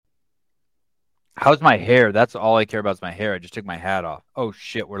How's my hair? That's all I care about is my hair. I just took my hat off. Oh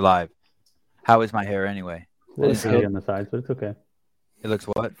shit, we're live. How is my hair anyway? A little It's frizzy good. on the sides, but it's okay. It looks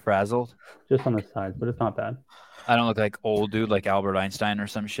what? Frazzled? Just on the sides, but it's not bad. I don't look like old dude like Albert Einstein or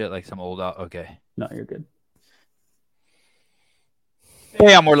some shit, like some old okay. No, you're good.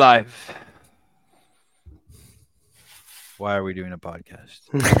 Bam, we're live. Why are we doing a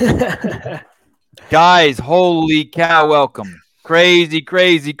podcast? Guys, holy cow, welcome. Crazy,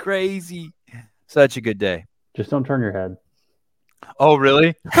 crazy, crazy. Such a good day. Just don't turn your head. Oh,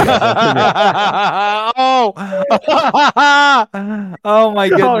 really? Yeah, oh. Oh, my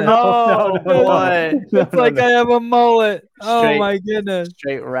goodness. No, what? It's like I have a mullet. Oh, Straight- my goodness.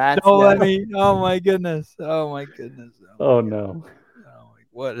 Straight rats. Don't let now. me. Oh, my goodness. Oh, my goodness. Oh, no.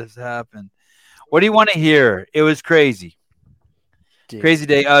 What has happened? What do you want to hear? It was crazy. Dude. Crazy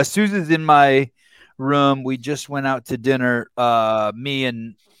day. Susan's in my room. We just went out to dinner. Me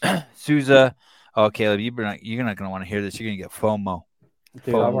and Sousa. Oh, Caleb, you're not going to want to hear this. You're going to get FOMO.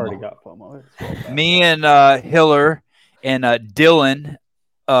 Dude, I've already got FOMO. It's so bad. Me and Hiller and Dylan,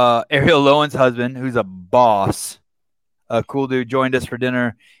 Ariel Lowen's husband, who's a boss, a cool dude, joined us for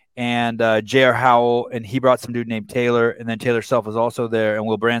dinner. And J.R. Howell, and he brought some dude named Taylor. And then Taylor Self was also there. And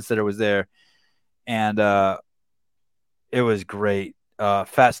Will Brandstetter was there. And it was great.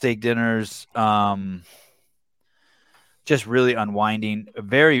 Fat steak dinners. Just really unwinding.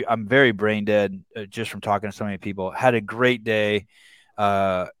 I'm very brain dead just from talking to so many people. Had a great day.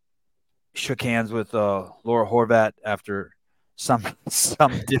 Shook hands with Laura Horvat after some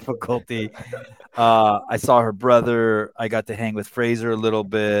difficulty. I saw her brother. I got to hang with Fraser a little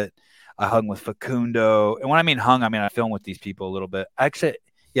bit. I hung with Facundo. And when I mean hung, I mean I filmed with these people a little bit. Actually,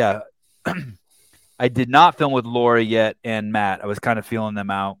 yeah. I did not film with Laura yet and Matt. I was kind of feeling them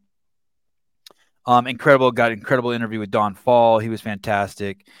out. Got incredible interview with Don Fall. He was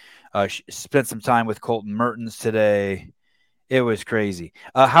fantastic. Spent some time with Colton Mertens today. It was crazy.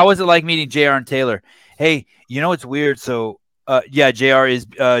 How was it like meeting JR and Taylor? Hey, you know it's weird. So, JR is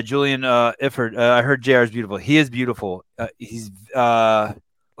Julian Ifford. I heard JR is beautiful. He is beautiful. He's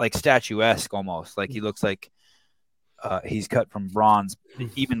like statuesque almost. Like he looks like he's cut from bronze.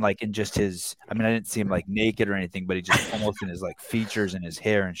 Even like in just his. I mean, I didn't see him like naked or anything, but he just almost in his like features and his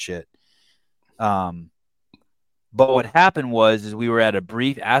hair and shit. But what happened is we were at a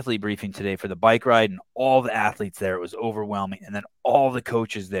brief athlete briefing today for the bike ride, and all the athletes there. It was overwhelming, and then all the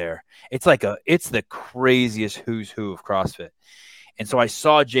coaches there. It's the craziest who's who of CrossFit. And so I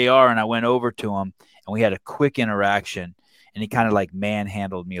saw JR, and I went over to him, and we had a quick interaction, and he kind of like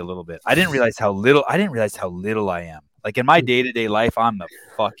manhandled me a little bit. I didn't realize how little I am. Like in my day-to-day life, I'm a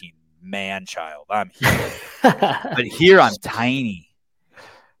fucking man child. I'm huge. But here I'm tiny.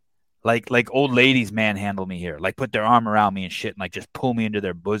 Like old ladies manhandle me here, like put their arm around me and shit, and like just pull me into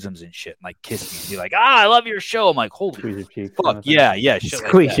their bosoms and shit, and like kiss me and be like, I love your show. I'm like, holy Squeeze your cheeks. fuck, yeah, shit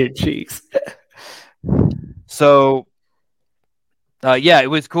Squeeze like your cheeks. So, it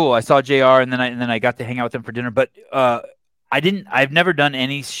was cool. I saw JR, and then I got to hang out with him for dinner. But I've never done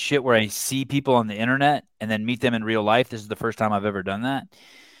any shit where I see people on the internet and then meet them in real life. This is the first time I've ever done that,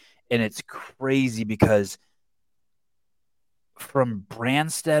 and it's crazy because from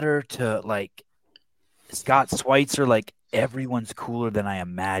Brandstetter to like Scott Schweitzer, like everyone's cooler than I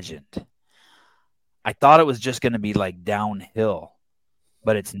imagined. I thought it was just going to be like downhill,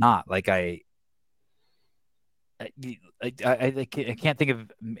 but it's not. Like I can't think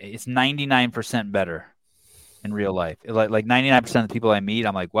of. It's 99% better in real life. Like 99% of the people I meet,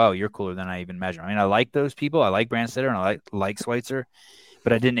 I'm like, wow, you're cooler than I even imagined. I mean, I like those people. I like Brandstetter and I like Schweitzer,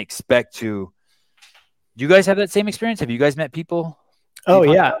 but I didn't expect to. Do you guys have that same experience? Have you guys met people? Oh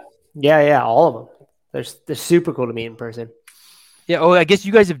yeah. All of them. They're super cool to meet in person. Yeah. Oh, I guess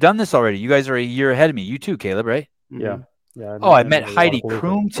you guys have done this already. You guys are a year ahead of me. You too, Caleb, right? Yeah. Yeah. Oh, I met Heidi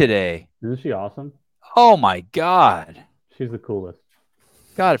Kroom today. Isn't she awesome? Oh my God. She's the coolest.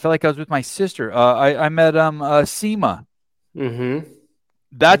 God, I felt like I was with my sister. I met Seema. Mm-hmm.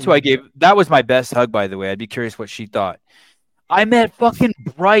 That's who I gave. That was my best hug, by the way. I'd be curious what she thought. I met fucking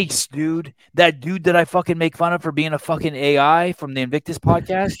Bryce, dude. That dude that I fucking make fun of for being a fucking AI from the Invictus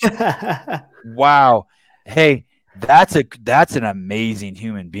podcast. Wow. Hey, that's an amazing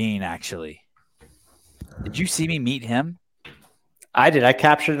human being, actually. Did you see me meet him? I did. I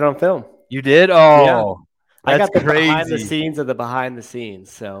captured it on film. You did? Oh, yeah. I that's got the crazy. behind the scenes of the behind the scenes,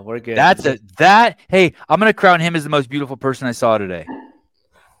 so we're good. Hey, I'm gonna crown him as the most beautiful person I saw today.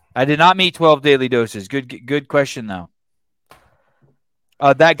 I did not meet 12 daily doses. Good question though.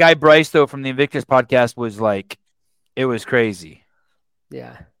 That guy Bryce though from the Invictus podcast was like, it was crazy.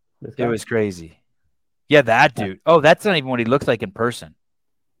 Yeah, it was crazy. Yeah, that dude. Oh, that's not even what he looks like in person.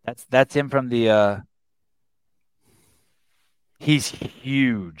 That's him from the. He's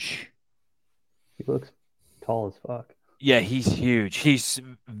huge. He looks tall as fuck. Yeah, he's huge. He's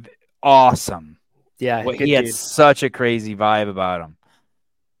awesome. Yeah, Well, good he had dude. such a crazy vibe about him.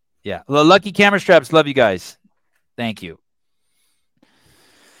 Yeah. Lucky Camera Straps. Love you guys. Thank you.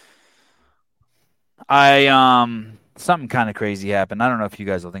 Something kind of crazy happened. I don't know if you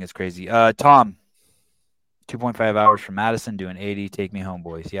guys will think it's crazy. Tom, 2.5 hours from Madison doing 80. Take me home,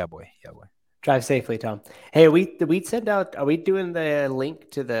 boys. Yeah, boy. Yeah, boy. Drive safely, Tom. Hey, we send out? Are we doing the link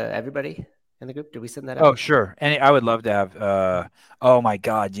to the everybody in the group? Did we send that out? Oh, sure. And I would love to have. Oh my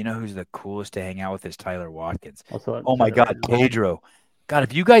God, you know who's the coolest to hang out with is Tyler Watkins. Oh my God, Pedro. God,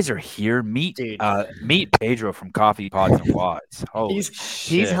 if you guys are here, meet Pedro from Coffee Pods and Wads. Holy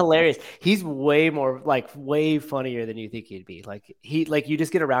he's hilarious. He's way funnier than you think he'd be. You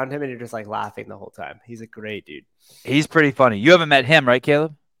just get around him and you're just like laughing the whole time. He's a great dude. He's pretty funny. You haven't met him, right,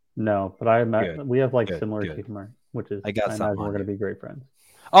 Caleb? No, but we have similar humor, which is I imagine we're gonna be great friends.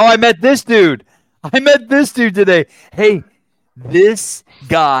 Oh, I met this dude. Today. Hey, this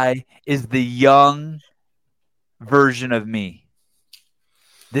guy is the young version of me.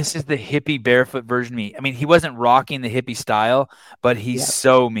 This is the hippie barefoot version of me. I mean, he wasn't rocking the hippie style, but he's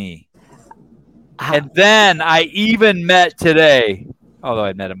so me. And then I even met today, although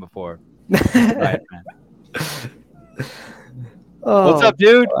I'd met him before. Right, what's up,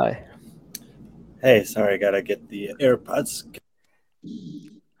 dude? Bye. Hey, sorry, I gotta get the AirPods.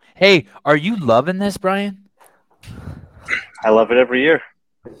 Hey, are you loving this, Brian? I love it every year.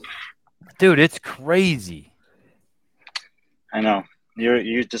 Dude, it's crazy. I know.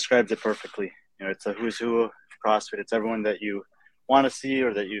 You described it perfectly. You know, it's a who's who of CrossFit. It's everyone that you want to see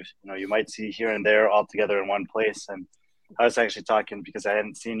or that you might see here and there all together in one place. And I was actually talking because I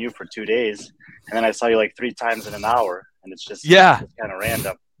hadn't seen you for 2 days, and then I saw you like 3 times in an hour, and it's just kind of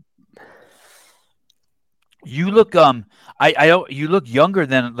random. You look you look younger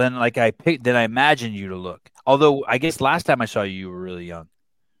than I imagined you to look. Although I guess last time I saw you were really young.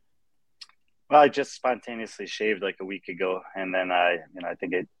 Well, I just spontaneously shaved like a week ago, and then I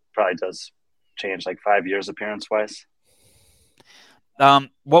think it probably does change like 5 years appearance wise.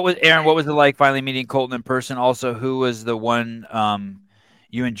 What was it like finally meeting Colton in person? Also, who was the one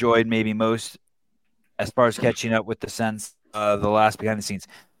you enjoyed maybe most as far as catching up with the sense the last behind the scenes?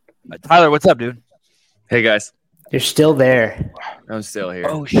 Tyler, what's up, dude? Hey guys, you're still there. I'm still here.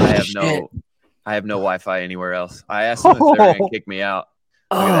 Oh shit! I have no Wi-Fi anywhere else. I asked them if they were gonna kick me out.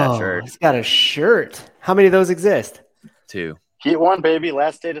 Look at that shirt. He's got a shirt. How many of those exist? 2. Heat 1, baby.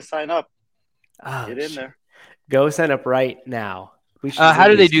 Last day to sign up. Oh, get in there. Go sign up right now. How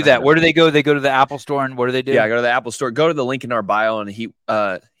do they do that? Where do they go? They go to the Apple Store, and what do they do? Yeah, go to the Apple Store. Go to the link in our bio on the Heat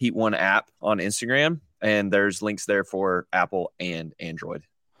 1 app on Instagram, and there's links there for Apple and Android.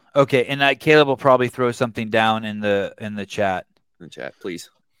 Okay, and Caleb will probably throw something down in the chat. In the chat, please.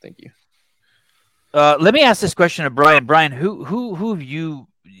 Thank you. Let me ask this question of Brian. Brian, who have you?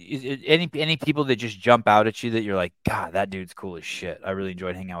 Any people that just jump out at you that you're like, God, that dude's cool as shit. I really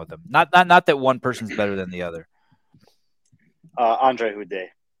enjoyed hanging out with him. Not that one person's better than the other. Andre Houdet.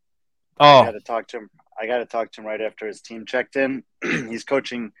 Oh, I got to talk to him right after his team checked in. He's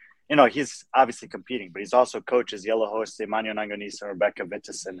coaching. You know, he's obviously competing, but he's also coaches Yellow Host, Emmanuel Nangonisa, and Rebecca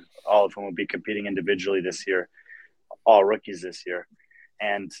Vittesen, all of whom will be competing individually this year, all rookies this year.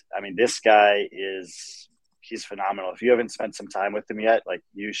 And I mean, this guy he's phenomenal. If you haven't spent some time with him yet, like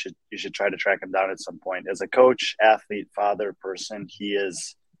you should try to track him down at some point. As a coach, athlete, father, person, he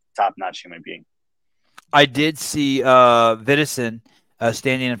is top-notch human being. I did see Vittesen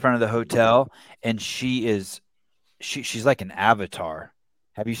standing in front of the hotel, and she's like an avatar.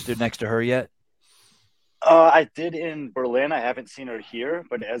 Have you stood next to her yet? I did in Berlin. I haven't seen her here,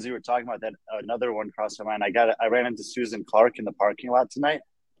 but as you were talking about that, another one crossed my mind. I ran into Susan Clark in the parking lot tonight.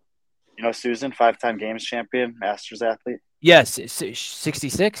 You know Susan, 5-time games champion, Masters athlete. Yes,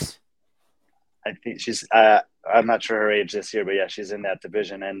 66. I think she's. I'm not sure her age this year, but yeah, she's in that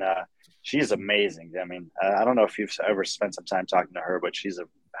division, and she's amazing. I mean, I don't know if you've ever spent some time talking to her, but she's a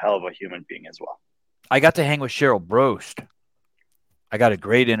hell of a human being as well. I got to hang with Cheryl Brost. I got a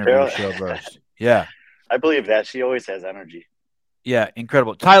great interview with Cheryl Brost. Yeah. I believe that. She always has energy. Yeah,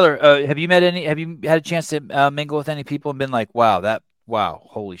 incredible. Tyler, have you had a chance to mingle with any people and been like, wow,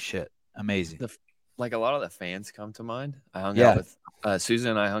 holy shit, amazing. Like a lot of the fans come to mind. I hung out with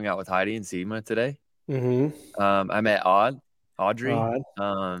Susan and I hung out with Heidi and Seema today. Mm-hmm. I met Audrey.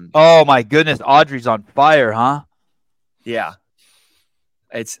 Oh my goodness. Audrey's on fire, huh? Yeah.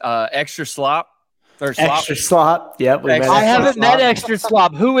 It's extra slop. Or slop. Extra slop. Yep. I haven't met Extra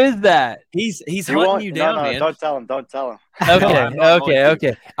Slop. Who is that? He's hunting you down, man. Don't tell him. Don't tell him.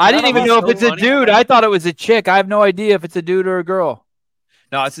 Okay. I didn't even know if it's a dude. I thought it was a chick. I have no idea if it's a dude or a girl.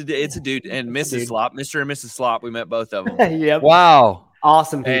 No, it's a dude. And Mrs. Slop, Mr. and Mrs. Slop, we met both of them. Yep. Wow.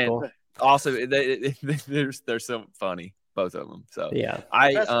 Awesome people. And also, they're so funny, both of them. So yeah.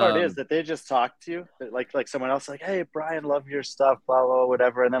 The best part is that they just talk to you like someone else, like, hey, Brian, love your stuff, blah, blah,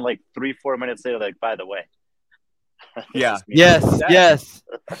 whatever. And then like 3-4 minutes later, like, by the way. Yeah. Yes.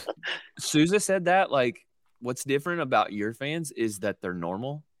 Souza said that, like, what's different about your fans is that they're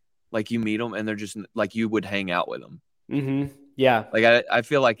normal. Like, you meet them and they're just like you would hang out with them. Mm-hmm. Yeah. Like, I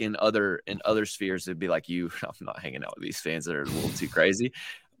feel like in other spheres, it'd be like I'm not hanging out with these fans that are a little too crazy.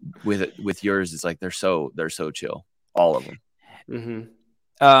 With yours, it's like they're so chill, all of them.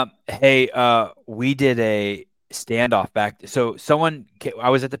 Mm-hmm. Hey, we did a standoff back. So I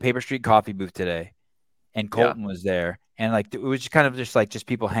was at the Paper Street Coffee booth today, and Colton was there, and like it was just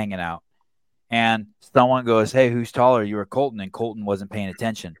people hanging out. And someone goes, "Hey, who's taller, you or Colton?" And Colton wasn't paying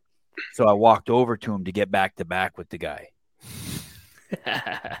attention, so I walked over to him to get back to back with the guy.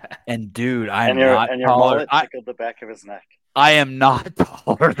 And dude, I'm not taller. Mullet tickled the back of his neck. I am not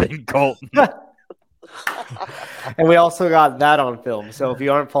taller than Colton. And we also got that on film. So if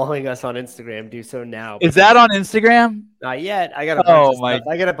you aren't following us on Instagram, do so now. Is that on Instagram? Not yet. I got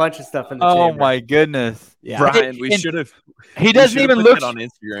a bunch of stuff in the chamber. My goodness. Yeah. Brian, we should have. He doesn't even look on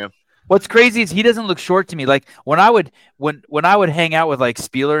Instagram. What's crazy is he doesn't look short to me. Like when I would hang out with like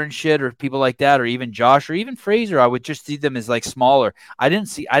Spieler and shit or people like that, or even Josh or even Fraser, I would just see them as like smaller. I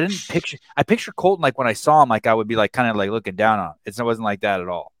picture Colton like when I saw him, like I would be like kind of like looking down on him. It wasn't like that at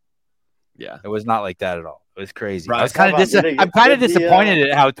all. Yeah. It was not like that at all. It was crazy. Right. I'm kind of disappointed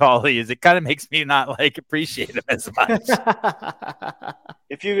at how tall he is. It kind of makes me not like appreciate him as much.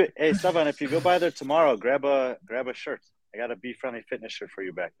 Stevan, if you go by there tomorrow, grab a shirt. I got a Be Friendly Fitness shirt for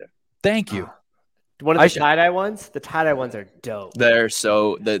you back there. Thank you. One of the tie-dye ones? The tie-dye ones are dope. They're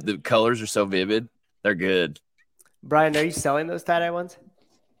so the colors are so vivid. They're good. Brian, are you selling those tie-dye ones?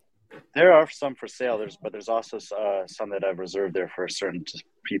 There are some for sale. There's also some that I've reserved there for certain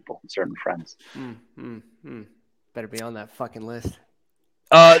people, certain friends. Better be on that fucking list.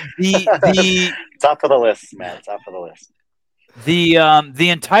 The top of the list, man. Top of the list.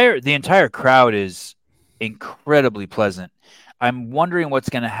 The entire crowd is incredibly pleasant. I'm wondering what's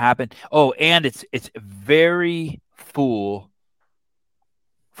going to happen. Oh, and it's very full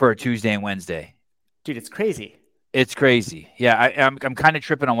for a Tuesday and Wednesday. Dude, it's crazy. It's crazy. Yeah, I'm kind of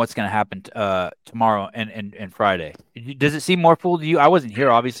tripping on what's going to happen tomorrow and Friday. Does it seem more full to you? I wasn't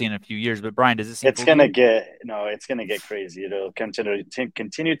here obviously in a few years, but Brian, does it seem? It's going to get crazy. It'll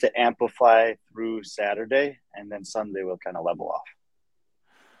continue to amplify through Saturday, and then Sunday will kind of level off.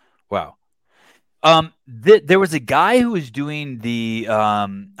 Wow. There was a guy who was doing the I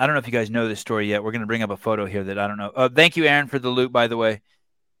don't know if you guys know this story yet. We're going to bring up a photo here that I don't know. Thank you, Aaron, for the loot, by the way.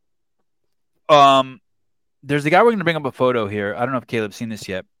 There's a guy we're going to bring up a photo here. I don't know if Caleb's seen this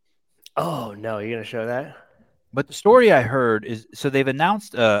yet. Oh, no. You're going to show that? But the story I heard is, so they've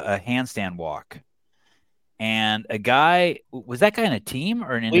announced a handstand walk. And a guy, was that guy in a team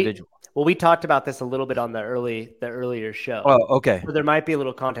or an individual? We talked about this a little bit on the earlier show. Oh, okay. So there might be a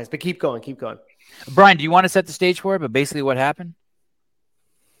little context, but keep going. Brian, do you want to set the stage for it? But basically what happened?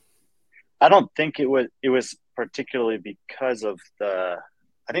 I don't think it was particularly because of I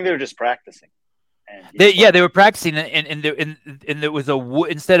think they were just practicing. They were practicing, and there was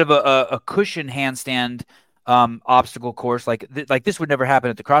instead of a cushion handstand obstacle course, like this would never happen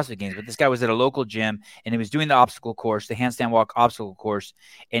at the CrossFit Games, but this guy was at a local gym and he was doing the obstacle course, the handstand walk obstacle course,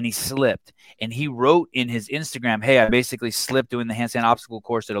 and he slipped. And he wrote in his Instagram, "Hey, I basically slipped doing the handstand obstacle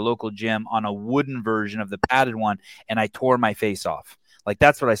course at a local gym on a wooden version of the padded one, and I tore my face off." Like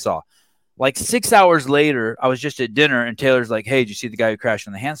that's what I saw. Like 6 hours later, I was just at dinner, and Taylor's like, "Hey, did you see the guy who crashed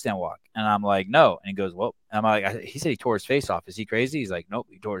on the handstand walk?" And I'm like, "No." And he goes, "Well," and I'm like, "He said he tore his face off. Is he crazy?" He's like, "Nope,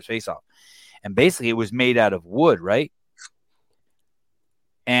 he tore his face off." And basically, it was made out of wood, right?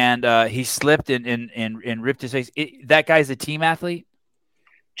 And he slipped and ripped his face. That guy's a team athlete?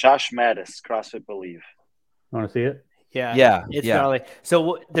 Josh Mattis, CrossFit Believe. Want to see it? Yeah. It's gnarly.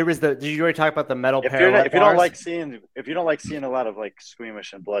 So there was did you already talk about the metal parallel? If you don't like seeing a lot of like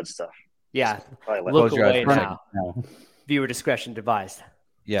squeamish and blood stuff. Yeah. Look away now. Viewer discretion advised.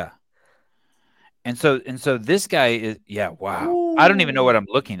 Yeah. And so this guy is wow. Ooh. I don't even know what I'm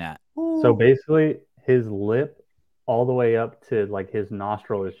looking at. Ooh. So basically his lip all the way up to like his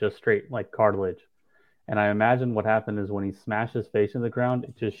nostril is just straight like cartilage. And I imagine what happened is when he smashed his face in the ground,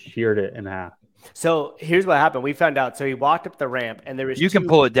 it just sheared it in half. So here's what happened. We found out. So he walked up the ramp, and there was You can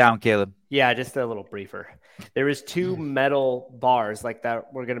pull it down, Caleb. Yeah, just a little briefer. There was 2 metal bars like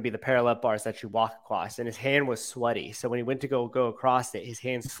that were going to be the parallel bars that you walk across, and his hand was sweaty. So when he went to go across it, his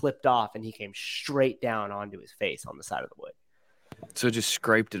hand slipped off, and he came straight down onto his face on the side of the wood. So just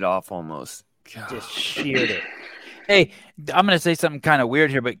scraped it off almost. God. Just sheared it. Hey, I'm going to say something kind of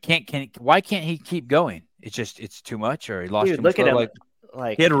weird here, but why can't he keep going? It's too much, or he lost Dude, too much look at him. blood?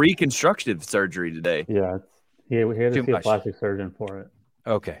 Like He had reconstructive surgery today. Yeah, he had to Too see much. a plastic surgeon for it.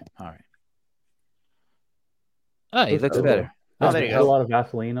 Okay, all right. Oh, he looks Okay. better. Oh, there you Put go. a lot of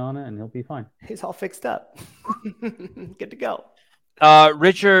Vaseline on it, and he'll be fine. he's all fixed up. Good to go.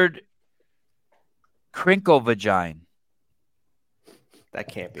 Richard Crinklevagine. That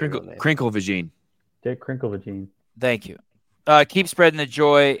can't be a real name. Crinkle Vagine. Dick Crinkle-Vagine. Thank you. Keep spreading the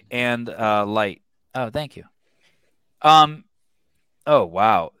joy and light. Oh, thank you. Oh,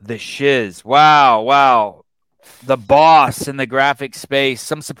 wow. The shiz. Wow. The boss in the graphic space.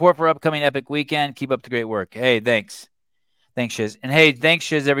 Some support for upcoming Epic Weekend. Keep up the great work. Hey, thanks. Thanks, Shiz. And hey, thanks,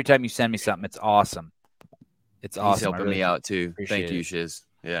 Shiz, every time you send me something. It's awesome. It's awesome. He's helping me out too. Thank you, it. Shiz.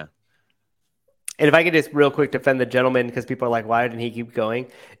 Yeah. And if I could just real quick defend the gentleman, because people are like, why didn't he keep going?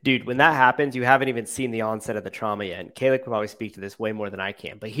 Dude, when that happens, you haven't even seen the onset of the trauma yet. And Caleb could probably speak to this way more than I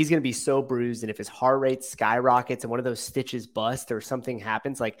can, but he's going to be so bruised. And if his heart rate skyrockets and one of those stitches bust or something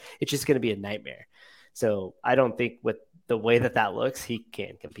happens, like it's just going to be a nightmare. So I don't think with the way that looks, he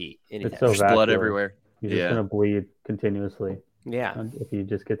can't compete. It's anytime. so There's blood vascular. everywhere. He's just Yeah. going to bleed continuously. Yeah. And if he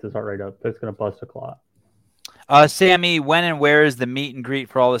just gets his heart rate up, it's going to bust a clot. Sammy, when and where is the meet and greet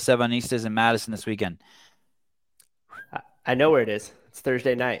for all the Sevonistas in Madison this weekend? I know where it is. It's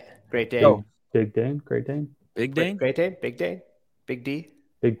Thursday night. Great day. Go. Big Dane, Great Dane, Big Dane? Great day. Big day. Big D.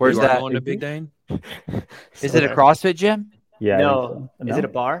 Big. Where's You D. are that? going to Big Dane? Is it a CrossFit gym? Yeah. I No. think so. Is it a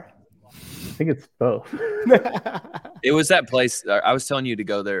bar? I think it's both. It was that place. I was telling you to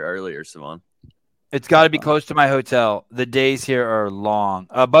go there earlier, Savon. It's got to be close to my hotel. The days here are long.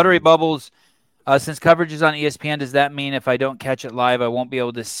 Buttery Bubbles, since coverage is on ESPN, does that mean if I don't catch it live, I won't be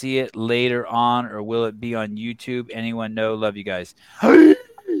able to see it later on, or will it be on YouTube? Anyone know? Love you guys. I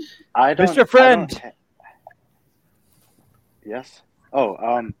don't, Mr. Friend. Yes.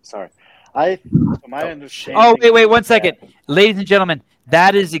 Oh, sorry. My understanding. Oh, wait, is 1 second. that- Ladies and gentlemen,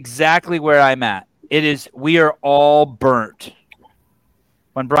 that is exactly where I'm at. We are all burnt.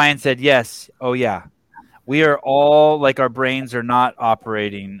 When Brian said yes, oh yeah. We are all like our brains are not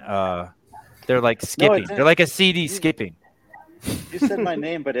operating. They're like skipping. didn't. They're like a CD skipping. You said my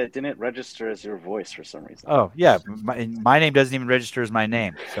name, but it didn't register as your voice for some reason. Oh, yeah. My name doesn't even register as my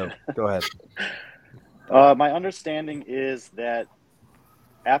name. So go ahead. My understanding is that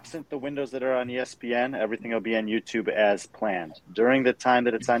absent the windows that are on ESPN, everything will be on YouTube as planned. During the time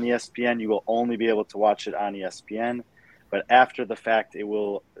that it's on ESPN, you will only be able to watch it on ESPN. But after the fact, it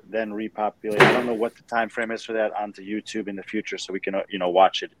will then repopulate. I don't know what the time frame is for that onto YouTube in the future, so we can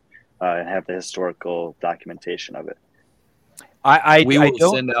watch it and have the historical documentation of it. We will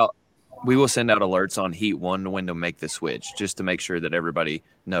send out alerts on Heat 1 when to make the switch, just to make sure that everybody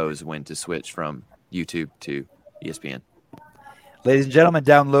knows when to switch from YouTube to ESPN. Ladies and gentlemen,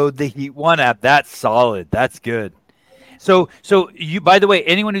 download the Heat 1 app. That's solid. That's good. So you, by the way,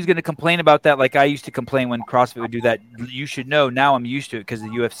 anyone who's going to complain about that, like I used to complain when CrossFit would do that, you should know now I'm used to it because the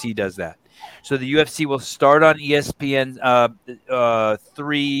UFC does that. So the UFC will start on ESPN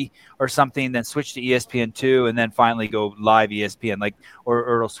 3 or something, then switch to ESPN 2, and then finally go live ESPN,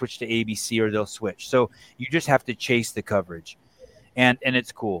 or it'll switch to ABC, or they'll switch. So you just have to chase the coverage, and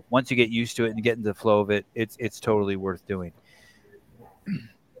it's cool. Once you get used to it and get into the flow of it, it's totally worth doing.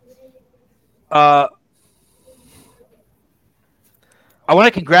 I want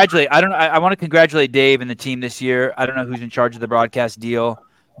to congratulate. I want to congratulate Dave and the team this year. I don't know who's in charge of the broadcast deal,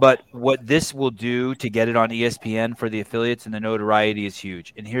 but what this will do to get it on ESPN for the affiliates and the notoriety is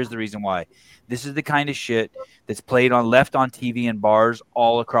huge. And here's the reason why: this is the kind of shit that's left on TV in bars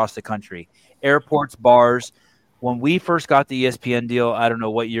all across the country, airports, bars. When we first got the ESPN deal, I don't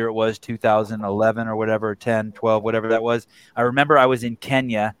know what year it was, 2011 or whatever, 10, 12, whatever that was. I remember I was in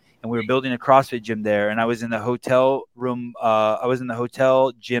Kenya. And we were building a CrossFit gym there, and I was in the hotel room. I was in the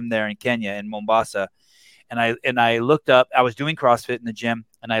hotel gym there in Kenya, in Mombasa, and I looked up. I was doing CrossFit in the gym,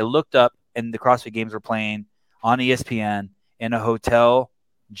 and I looked up, and the CrossFit games were playing on ESPN in a hotel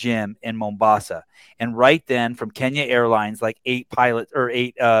gym in Mombasa. And right then, from Kenya Airlines, like 8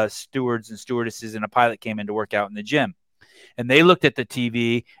 stewards and stewardesses and a pilot came in to work out in the gym. And they looked at the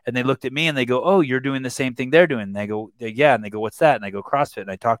TV and they looked at me and they go, "Oh, you're doing the same thing they're doing." And they go, "Yeah." And they go, "What's that?" And I go, "CrossFit." And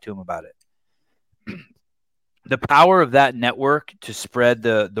I talked to them about it. the power of that network to spread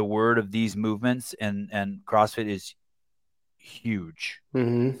the word of these movements and CrossFit is huge.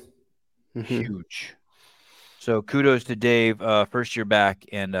 Huge. So kudos to Dave, first year back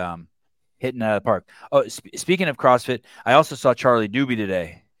and hitting out of the park. Oh, speaking of CrossFit, I also saw Charlie Doobie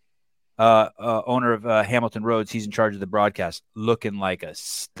today, owner of Hamilton Roads. He's in charge of the broadcast, looking like a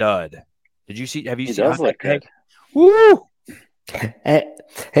stud. Did you see? Have you seen? He does look good. Woo! Hey,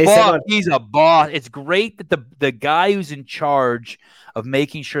 Boss, he's a boss. It's great that the guy who's in charge of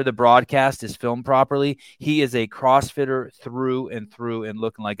making sure the broadcast is filmed properly, he is a CrossFitter through and through and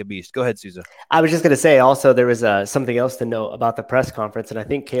looking like a beast. Go ahead, Souza. I was just going to say also there was something else to note about the press conference, and I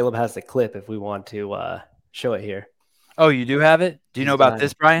think Caleb has the clip if we want to show it here. Oh, you do have it? Do you know about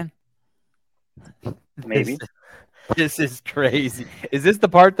this, Brian? Maybe. This is crazy. Is this the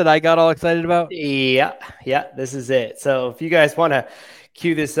part that I got all excited about? Yeah, this is it. So if you guys want to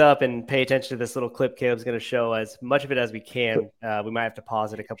cue this up and pay attention to this little clip Caleb's going to show as much of it as we can, we might have to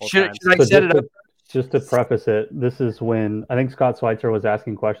pause it a couple of times. Should I set it up? Just to preface it, this is when I think Scott Schweitzer was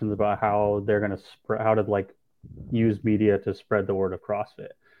asking questions about how they're going to how to like use media to spread the word of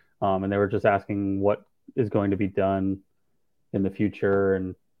CrossFit. And they were just asking what is going to be done in the future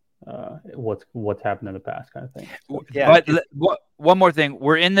and what's happened in the past kind of thing. Yeah. But one more thing.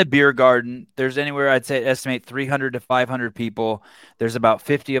 We're in the beer garden. There's anywhere I'd say estimate 300 to 500 people. There's about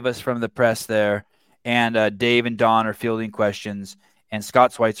 50 of us from the press there. And Dave and Don are fielding questions. And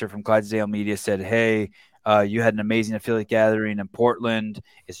Scott Schweitzer from Clydesdale Media said, hey, you had an amazing affiliate gathering in Portland.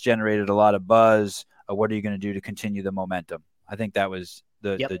 It's generated a lot of buzz. What are you going to do to continue the momentum? I think that was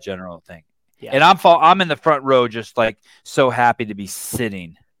the general thing. Yeah. And I'm in the front row just like so happy to be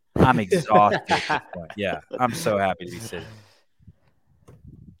sitting. I'm exhausted at this point. Yeah, I'm so happy to be sitting.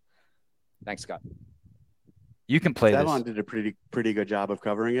 Thanks, Scott. You can play Devon this. did a pretty good job of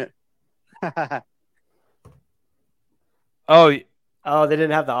covering it. Oh, they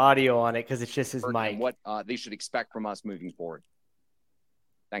didn't have the audio on it because it's just his mic. What they should expect from us moving forward.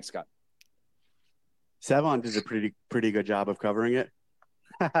 Thanks, Scott. Sevon did a pretty good job of covering it.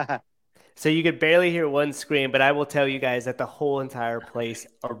 So you could barely hear one scream, but I will tell you guys that the whole entire place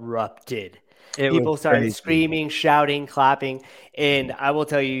erupted. People started screaming, shouting, clapping, and I will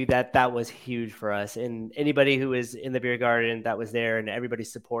tell you that was huge for us. And anybody who was in the beer garden that was there and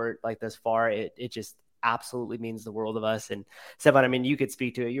everybody's support like this far, it just absolutely means the world of us. And Sevon, I mean, you could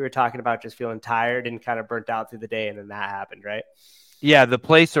speak to it. You were talking about just feeling tired and kind of burnt out through the day, and then that happened, right? Yeah, the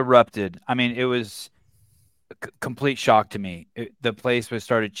place erupted. I mean, it was complete shock to me. The place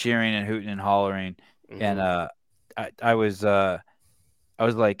started cheering and hooting and hollering, and I was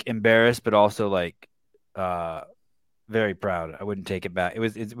like embarrassed, but also like very proud. I wouldn't take it back.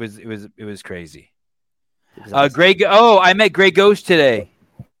 It was crazy. Greg. Oh, I met Grey Ghost today.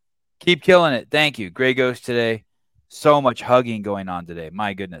 Keep killing it. Thank you, Grey Ghost today. So much hugging going on today.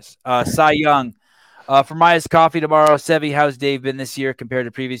 My goodness. Cy Young for Maya's Coffee tomorrow. Sevi, how's Dave been this year compared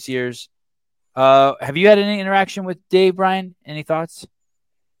to previous years? Have you had any interaction with Dave, Brian? Any thoughts?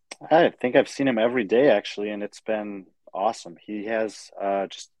 I think I've seen him every day actually, and it's been awesome. He has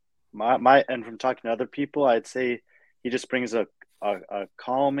just my and from talking to other people, I'd say he just brings a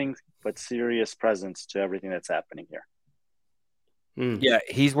calming but serious presence to everything that's happening here. Yeah,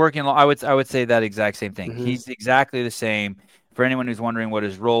 he's working. I would say that exact same thing. He's exactly the same. For anyone who's wondering what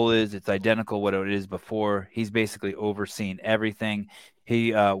his role is, it's identical what it is before. He's basically overseeing everything.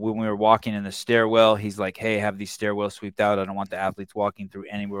 He when we were walking in the stairwell, he's like, hey, have these stairwells swept out. I don't want the athletes walking through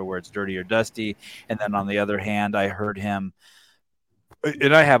anywhere where it's dirty or dusty. And then on the other hand, I heard him,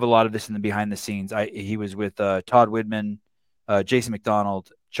 and I have a lot of this in the behind the scenes. He was with Todd Widman, Jason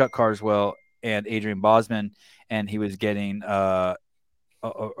McDonald, Chuck Carswell, and Adrian Bosman, and he was getting a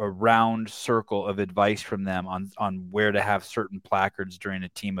round circle of advice from them on where to have certain placards during a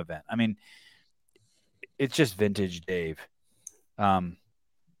team event. I mean, it's just vintage Dave.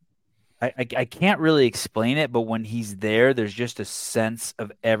 I can't really explain it, but when he's there, there's just a sense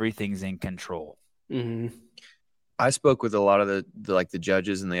of everything's in control. I spoke with a lot of the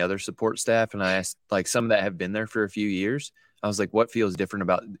judges and the other support staff, and I asked like some that have been there for a few years. I was like, what feels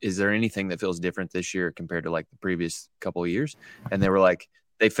different is there anything that feels different this year compared to like the previous couple of years? And they were like,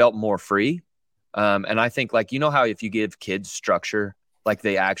 they felt more free. And I think like, you know how if you give kids structure, like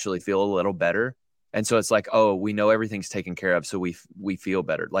they actually feel a little better. And so it's like, oh, we know everything's taken care of. So we feel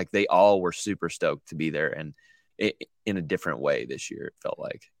better. Like they all were super stoked to be there, and in a different way this year, it felt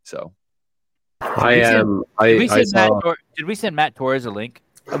like. So Did we send Matt Torres a link?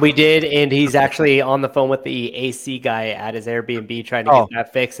 We did, and he's actually on the phone with the AC guy at his Airbnb trying to get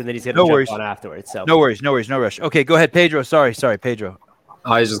that fixed, and then he's going to jump on afterwards. So no worries, no rush. Okay, go ahead, Pedro. Sorry, Pedro.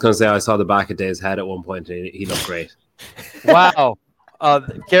 I was just going to say I saw the back of Dave's head at one point. And he looked great. Wow.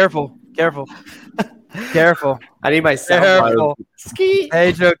 Careful. I need my sound. Careful. Ski.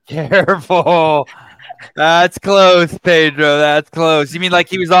 Pedro, careful. That's close, Pedro. That's close. You mean like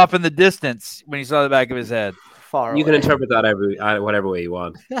he was off in the distance when you saw the back of his head? Far You away. can interpret that whatever way you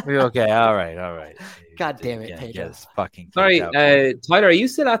want. Okay. All right. God damn it, Yeah, Pedro. yes, fucking. Sorry, kicked out. Tyler, are you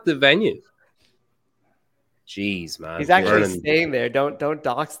still at the venue? Jeez, man. He's actually Learning- staying there. Don't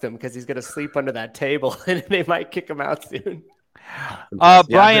dox him because he's gonna sleep under that table and they might kick him out soon. Brian, I've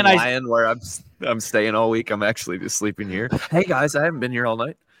been lying where I'm staying all week. I'm actually just sleeping here. Hey guys, I haven't been here all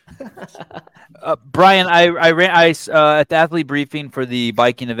night. Brian, I ran at the athlete briefing for the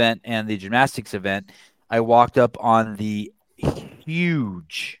biking event and the gymnastics event. I walked up on the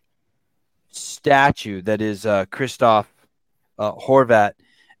huge statue that is Christoph Horvat,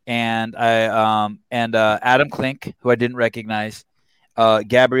 and Adam Klink, who I didn't recognize,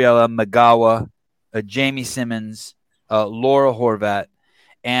 Gabriella Magawa, Jamie Simmons, Laura Horvat,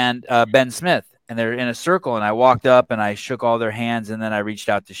 and Ben Smith. And they're in a circle, and I walked up and I shook all their hands, and then I reached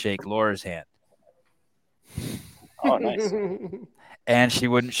out to shake Laura's hand. Oh, nice. And she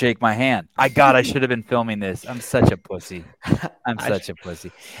wouldn't shake my hand. I should have been filming this. I'm such a pussy.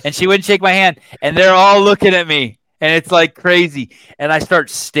 And she wouldn't shake my hand. And they're all looking at me. And it's like crazy. And I start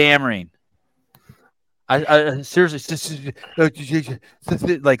stammering. I seriously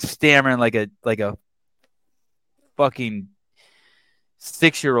like stammering like a fucking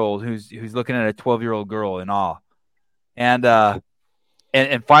 6-year-old who's looking at a 12-year-old girl in awe. And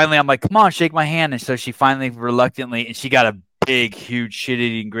finally I'm like, come on, shake my hand. And so she finally reluctantly, and she got a big, huge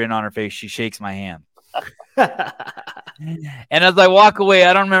shit-eating grin on her face. She shakes my hand. And as I walk away,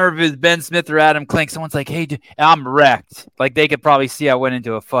 I don't remember if it was Ben Smith or Adam Klink. Someone's like, hey, dude, and I'm wrecked. Like they could probably see I went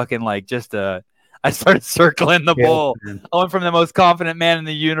into a fucking I started circling the bowl. I went from the most confident man in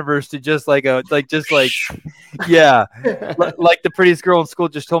the universe to just like yeah. Like the prettiest girl in school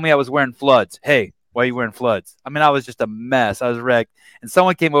just told me I was wearing floods. Hey, why are you wearing floods? I mean, I was just a mess. I was wrecked. And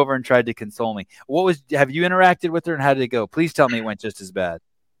someone came over and tried to console me. Have you interacted with her and how did it go? Please tell me it went just as bad.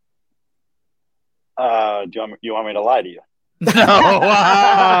 Do you want me to lie to you? No,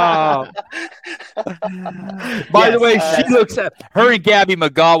 wow. By the way, she looks at her and Gabby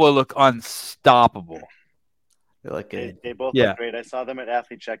Magawa look unstoppable. They look good. They both Yeah. look great. I saw them at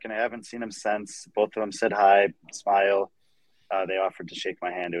Athlete Check, and I haven't seen them since. Both of them said hi, smile. They offered to shake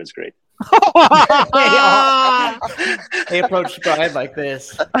my hand. It was great. They approached Brian like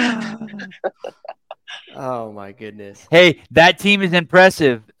this. Oh my goodness. Hey, that team is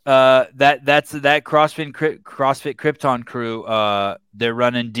impressive. That's that CrossFit Krypton crew. They're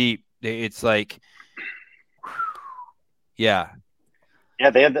running deep. It's like, yeah. Yeah,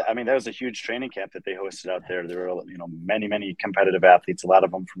 they had. That was a huge training camp that they hosted out there. There were, many competitive athletes. A lot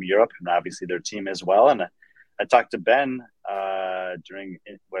of them from Europe, and obviously their team as well. And I talked to Ben during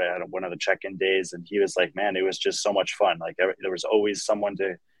one of the check-in days, and he was like, "Man, it was just so much fun. Like there was always someone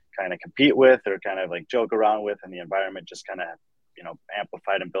to kind of compete with or kind of like joke around with, and the environment just kind of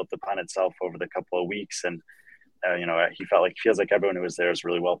amplified and built upon itself over the couple of weeks. And he feels like everyone who was there is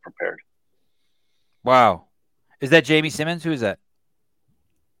really well prepared." Wow, is that Jamie Simmons? Who is that?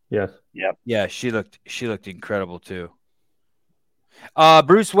 Yes. Yep. Yeah, she looked incredible too.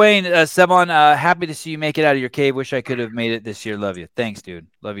 Bruce Wayne, Sevon, happy to see you make it out of your cave. Wish I could have made it this year. Love you. Thanks, dude.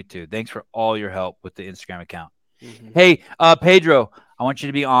 Love you too. Thanks for all your help with the Instagram account. Mm-hmm. Hey, Pedro, I want you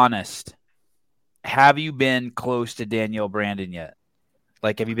to be honest. Have you been close to Danielle Brandon yet?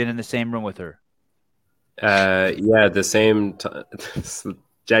 Like, have you been in the same room with her? Yeah, the same time.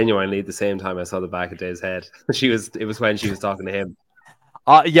 Genuinely, the same time I saw the back of Dave's head. It was when she was talking to him.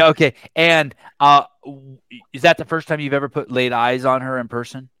 Yeah, okay. And is that the first time you've ever laid eyes on her in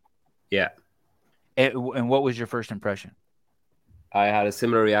person? Yeah. And what was your first impression? I had a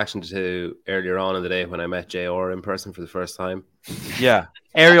similar reaction to earlier on in the day when I met JR in person for the first time. Yeah.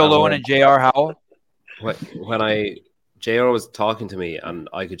 Ariel Lowen and JR Howell? When JR was talking to me and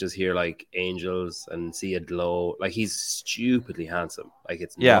I could just hear like angels and see a glow. Like he's stupidly handsome. Like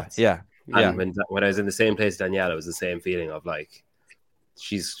it's nuts. Yeah. And when I was in the same place, Daniela, it was the same feeling of like,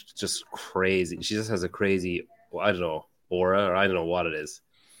 she's just crazy. She just has a crazy, I don't know, aura, or I don't know what it is.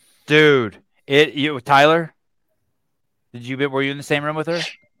 Dude, Tyler, were you in the same room with her?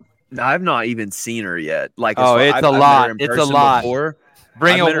 No, I've not even seen her yet. Like, it's a lot. It's a lot. Before.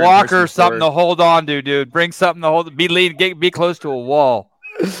 Bring a walker, something to hold on to, dude. Bring something to hold. Be close to a wall.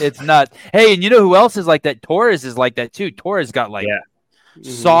 It's nuts. Hey, and you know who else is like that? Torres is like that too. Torres got like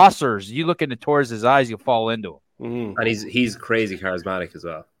saucers. You look into Torres's eyes, you'll fall into them. Mm. And he's crazy charismatic as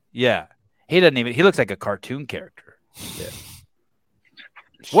well. Yeah. He looks like a cartoon character. Yeah.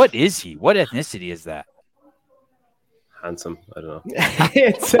 What is he? What ethnicity is that? Handsome. I don't know.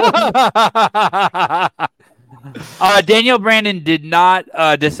 It's, Danielle Brandon did not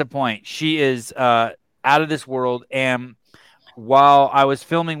disappoint. She is out of this world. And while I was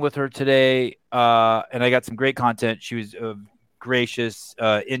filming with her today, and I got some great content, she was gracious,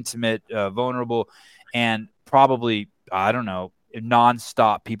 intimate, vulnerable, and probably, I don't know,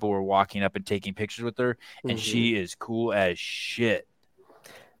 nonstop people were walking up and taking pictures with her. And she is cool as shit.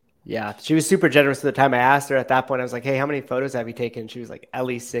 Yeah, she was super generous at the time. I asked her at that point, I was like, hey, how many photos have you taken? She was like, at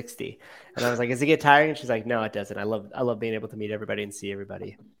least 60. And I was like, does it get tiring? And she's like, no, it doesn't. I love being able to meet everybody and see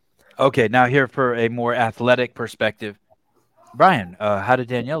everybody. Okay, now here for a more athletic perspective. Brian, how did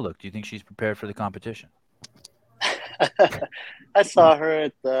Danielle look? Do you think she's prepared for the competition? I saw her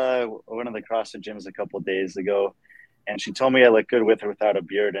at one of the CrossFit gyms a couple of days ago, and she told me I look good with or without a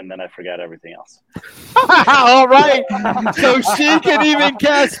beard, and then I forgot everything else. All right. So she can even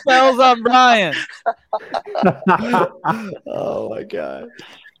cast spells on Brian. Oh, my God.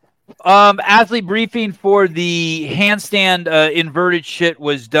 Athlete briefing for the handstand inverted shit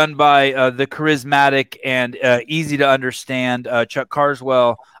was done by the charismatic and easy to understand Chuck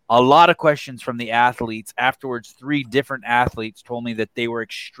Carswell. A lot of questions from the athletes. Afterwards, 3 different athletes told me that they were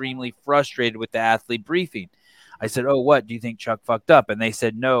extremely frustrated with the athlete briefing. I said, oh, what? Do you think Chuck fucked up? And they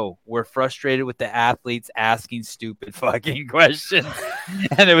said, no, we're frustrated with the athletes asking stupid fucking questions.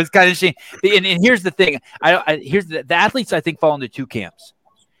 And it was kind of shame. And here's the thing. Here's the athletes, I think, fall into 2 camps.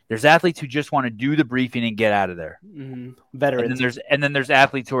 There's athletes who just want to do the briefing and get out of there. Veterans. And then there's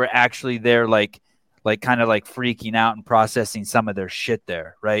athletes who are actually there like kind of like freaking out and processing some of their shit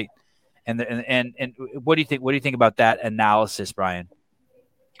there, right? And what do you think? What do you think about that analysis, Brian?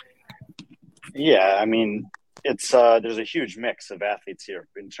 Yeah, I mean, it's there's a huge mix of athletes here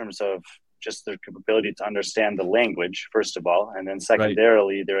in terms of just their ability to understand the language, first of all, and then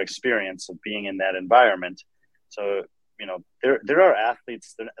secondarily their experience of being in that environment. So, you know, there are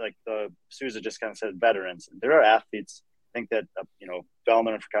athletes that, like Souza just kind of said, veterans. There are athletes. I think that you know,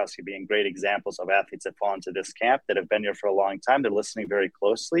 Bellman and Frykowski being great examples of athletes that fall into this camp that have been here for a long time. They're listening very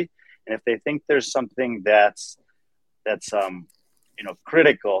closely, and if they think there's something that's you know,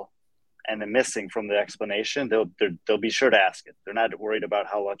 critical and then missing from the explanation, they'll be sure to ask it. They're not worried about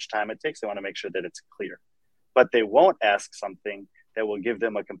how much time it takes. They want to make sure that it's clear, but they won't ask something that will give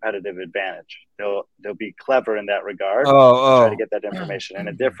them a competitive advantage. They'll be clever in that regard. Try to get that information in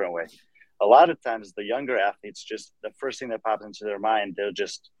a different way. A lot of times the younger athletes, just the first thing that pops into their mind, they'll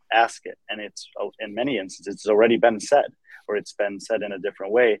just ask it. And it's, in many instances, it's already been said, or it's been said in a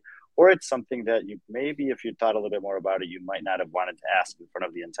different way, or it's something that you maybe, if you thought a little bit more about it, you might not have wanted to ask in front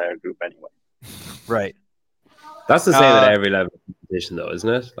of the entire group anyway. Right. That's the same at every level of competition, though, isn't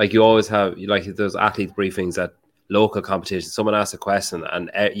it? Like, you always have, like, those athlete briefings at local competitions. Someone asks a question,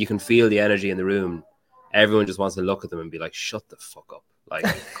 and you can feel the energy in the room. Everyone just wants to look at them and be like, shut the fuck up. Like,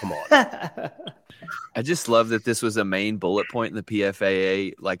 come on. I just love that this was a main bullet point in the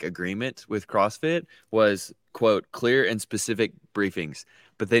PFAA like agreement with CrossFit was, quote, clear and specific briefings.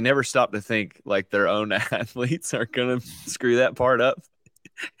 But they never stop to think like their own athletes are going to screw that part up.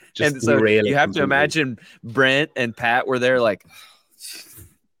 And so you have to imagine Brent and Pat were there like.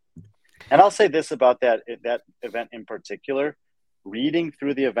 And I'll say this about that event in particular. Reading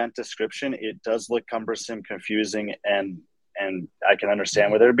through the event description, it does look cumbersome, confusing, and I can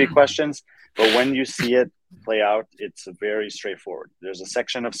understand where there'd be questions. But when you see it play out, it's very straightforward. There's a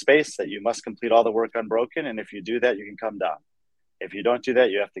section of space that you must complete all the work unbroken, and if you do that, you can come down. If you don't do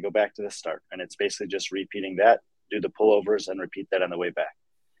that, you have to go back to the start. And it's basically just repeating that, do the pullovers, and repeat that on the way back.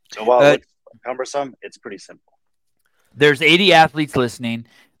 So while it's cumbersome, it's pretty simple. There's 80 athletes listening.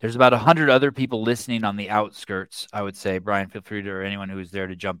 There's about 100 other people listening on the outskirts, I would say. Brian, feel free to, or anyone who's there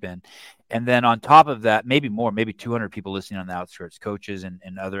to jump in. And then on top of that, maybe more, maybe 200 people listening on the outskirts, coaches and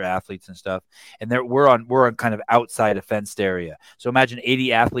other athletes and stuff. And we're on kind of outside a fenced area. So imagine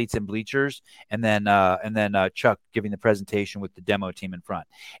 80 athletes in bleachers, and then Chuck giving the presentation with the demo team in front.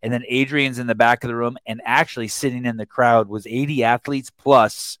 And then Adrian's in the back of the room, and actually sitting in the crowd was 80 athletes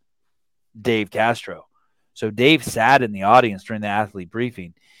plus Dave Castro. So Dave sat in the audience during the athlete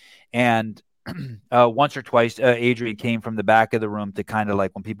briefing. And once or twice, Adrian came from the back of the room to kind of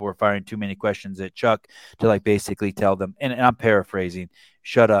like when people were firing too many questions at Chuck to like basically tell them, and I'm paraphrasing,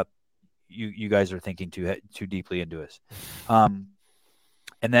 shut up. You guys are thinking too deeply into us. And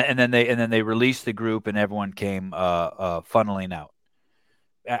then they released the group and everyone came funneling out.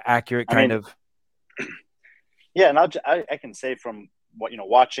 Accurate kind of. Yeah. And I can say from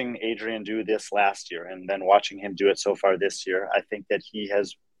watching Adrian do this last year and then watching him do it so far this year, I think that he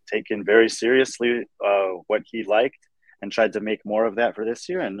has taken very seriously what he liked and tried to make more of that for this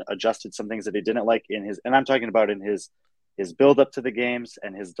year and adjusted some things that he didn't like in his, and I'm talking about in his build up to the games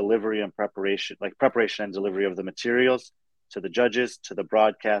and his delivery and preparation, like preparation and delivery of the materials to the judges, to the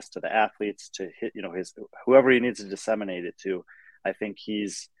broadcast, to the athletes, to hit, his, whoever he needs to disseminate it to. I think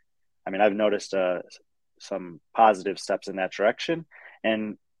I've noticed some positive steps in that direction.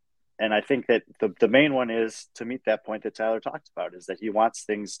 And I think that the main one is to meet that point that Tyler talked about, is that he wants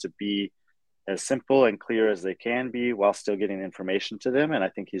things to be as simple and clear as they can be while still getting information to them. And I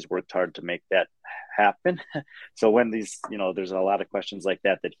think he's worked hard to make that happen. So when these, there's a lot of questions like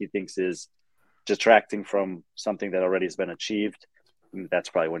that he thinks is detracting from something that already has been achieved, that's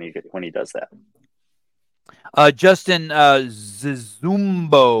probably when he does that. Justin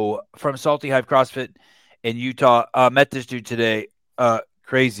Zizumbo from Salty Hive CrossFit in Utah met this dude today.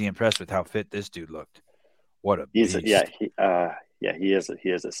 Crazy impressed with how fit this dude looked. What a beast. He is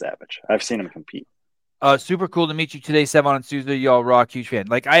a savage. I've seen him compete. Super cool to meet you today, Sevan and Souza. Y'all rock, huge fan.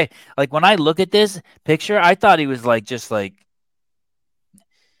 Like when I look at this picture, I thought he was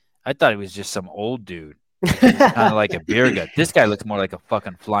just some old dude, kind of like a beer gut. This guy looks more like a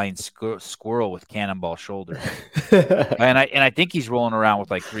fucking flying squirrel with cannonball shoulders. and I think he's rolling around with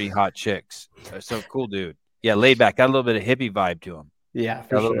like 3 hot chicks. So cool dude. Yeah, laid back. Got a little bit of hippie vibe to him. Yeah,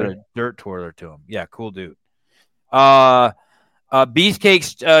 got a little bit of dirt twirler to him. Yeah, cool dude.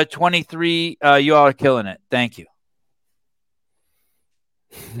 Beastcakes 23. You all are killing it. Thank you.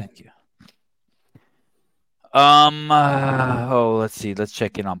 Thank you. Let's see. Let's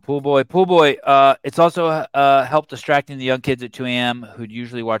check in on Pool Boy. Pool Boy, it's also helped distracting the young kids at 2 a.m. who'd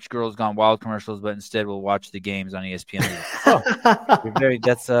usually watch Girls Gone Wild commercials, but instead will watch the games on ESPN.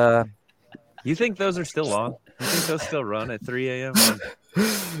 You think those are still on? You think those still run at 3 a.m. on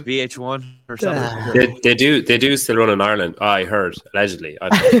VH1 or something? They do still run in Ireland. I heard, allegedly.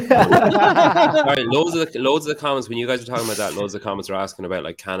 Sorry, loads of the comments when you guys are talking about that. Loads of comments are asking about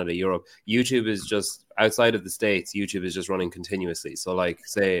like Canada, Europe. YouTube is just outside of the States. YouTube is just running continuously. So like,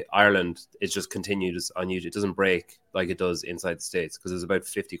 say Ireland, it just continues on YouTube. It doesn't break like it does inside the States because there's about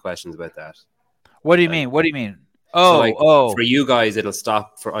 50 questions about that. What do you mean? What do you mean? For you guys, it'll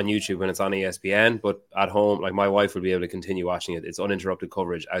stop on YouTube when it's on ESPN, but at home, like my wife will be able to continue watching it. It's uninterrupted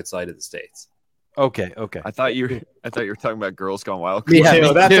coverage outside of the States. Okay. I thought you were talking about Girls Gone Wild. Yeah, I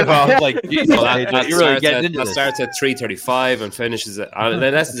was like, that starts at 3:35 and finishes at,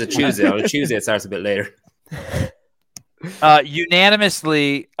 unless it's a Tuesday. On a Tuesday, it starts a bit later.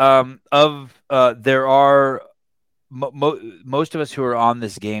 Unanimously, there are most of us who are on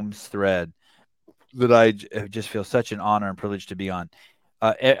this games thread that I just feel such an honor and privilege to be on.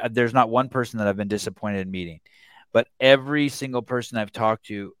 There's not one person that I've been disappointed in meeting, but every single person I've talked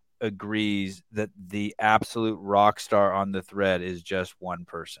to agrees that the absolute rock star on the thread is just one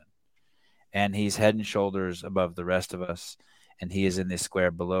person. And he's head and shoulders above the rest of us. And he is in the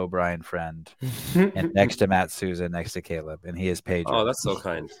square below Brian Friend and next to Matt Souza, next to Caleb. And he is Pedro. Oh, that's so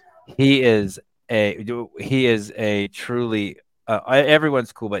kind. He is a truly,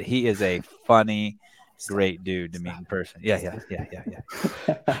 everyone's cool, but he is a funny, great dude to meet in person. Yeah.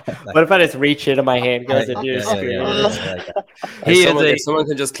 What if I just reach into my hand, goes into your screen? If someone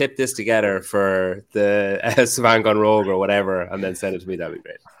can just clip this together for the Sevan Gone Rogue or whatever, and then send it to me, that'd be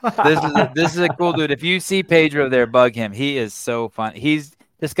great. This is a cool dude. If you see Pedro there, bug him. He is so fun. He's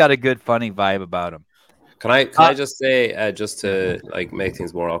just got a good, funny vibe about him. Can I just say, just to like make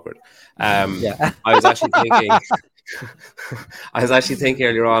things more awkward? I was actually thinking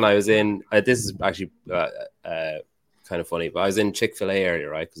earlier on. I was in. This is actually kind of funny, but I was in Chick-fil-A earlier,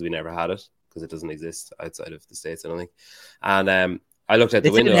 right? Because we never had it because it doesn't exist outside of the States, I don't think. And I looked at the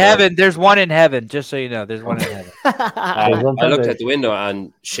window. In heaven. There's one in heaven. Just so you know, there's one in heaven. I looked at the window,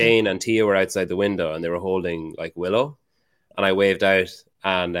 and Shane and Tia were outside the window, and they were holding like Willow, and I waved out,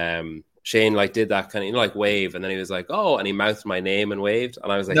 and Shane like did that kind of like wave, and then he was like, "Oh," and he mouthed my name and waved,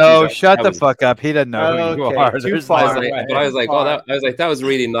 and I was like, "No, shut the fuck up! He doesn't know who you are." I was like, that was a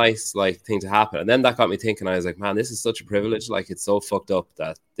really nice like thing to happen, and then that got me thinking. I was like, man, this is such a privilege. Like, it's so fucked up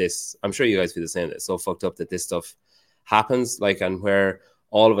that this. I'm sure you guys feel the same. It's so fucked up that this stuff happens. Like, and where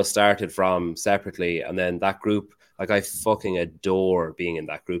all of us started from separately, and then that group. Like, I fucking adore being in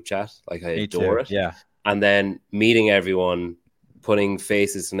that group chat. Like, I adore it. Yeah. And then meeting everyone. Putting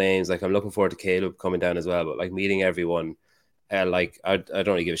faces to names, like I'm looking forward to Caleb coming down as well, but like meeting everyone, like I don't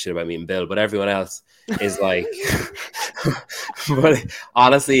really give a shit about meeting Bill, but everyone else is like, but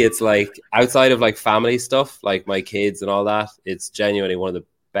honestly, it's like outside of like family stuff, like my kids and all that, it's genuinely one of the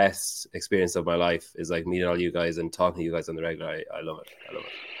best experiences of my life is like meeting all you guys and talking to you guys on the regular. I love it.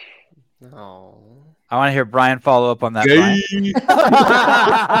 Oh, I want to hear Brian follow up on that.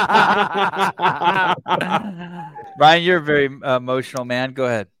 Brian, you're a very emotional man. Go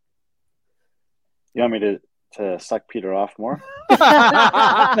ahead. You want me to suck Peter off more?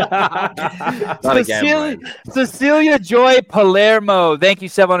 Not again, Brian. Cecilia Joy Palermo. Thank you,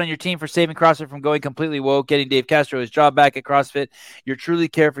 Sevon, and your team for saving CrossFit from going completely woke, getting Dave Castro his job back at CrossFit. You're truly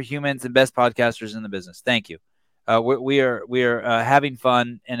care for humans and best podcasters in the business. Thank you. We are having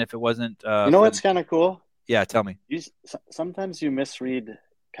fun, and if it wasn't, you know what's kind of cool? Yeah, tell me. Sometimes you misread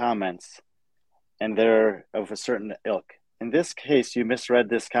comments, and they're of a certain ilk. In this case, you misread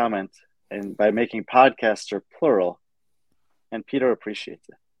this comment, and by making podcaster plural, and Peter appreciates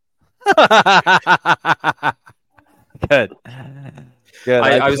it. Good.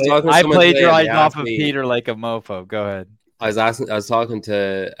 I was talking to I someone plagiarized today, off of Peter like a mofo. Go ahead. I was talking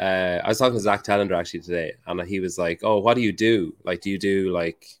to Zach Tellender actually today, and he was like, "Oh, what do you do? Like, do you do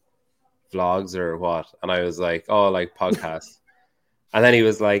like vlogs or what?" And I was like, "Oh, like podcasts." And then he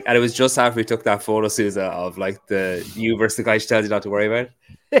was like, and it was just after we took that photo, Sousa, of like the you versus the guy she tells you not to worry about.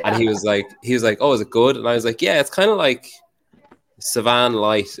 And he was like, "Oh, is it good?" And I was like, "Yeah, it's kind of like Savan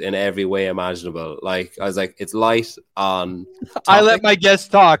light in every way imaginable." Like I was like, "It's light on topic." I let my guests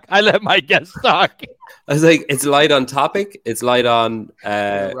talk. I was like, it's light on topic, it's light on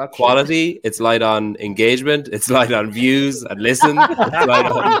quality, it's light on engagement, it's light on views and listen, it's light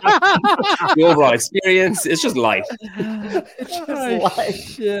on the overall experience. It's just light.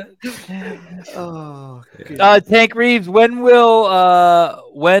 Shit. Oh, Tank Reeves, when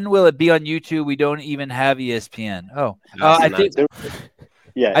will it be on YouTube? We don't even have ESPN.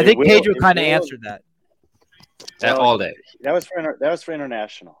 I think Pedro kind of answered that. All day. That was for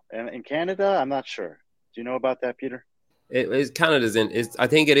international, and in Canada, I'm not sure. Do you know about that, Peter? Canada's I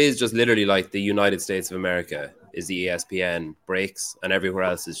think it is just literally like the United States of America is the ESPN breaks, and everywhere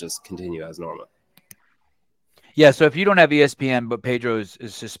else is just continue as normal. Yeah, so if you don't have ESPN, but Pedro is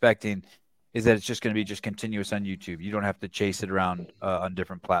suspecting is that it's just going to be just continuous on YouTube. You don't have to chase it around on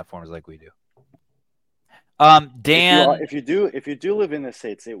different platforms like we do. Dan, if you do live in the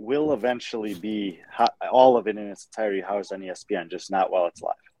States, it will eventually be all of it in its entirety housed on ESPN, just not while it's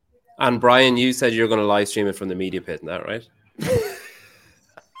live. And Brian, you said you're going to live stream it from the media pit, isn't that right?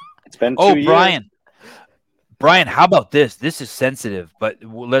 It's been 2 years. Brian, how about this? This is sensitive, but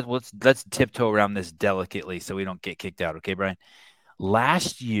let's tiptoe around this delicately so we don't get kicked out. Okay, Brian?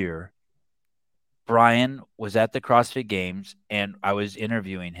 Last year, Brian was at the CrossFit Games, and I was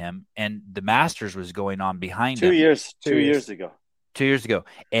interviewing him, and the Masters was going on behind him. 2 years ago. 2 years ago.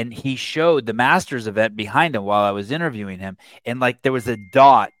 And he showed the Masters event behind him while I was interviewing him, and like there was a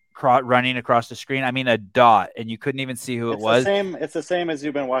dot running across the screen. I mean, a dot, and you couldn't even see who it was. It's the same as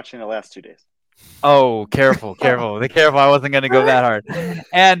you've been watching the last 2 days. Oh, careful. I wasn't going to go that hard.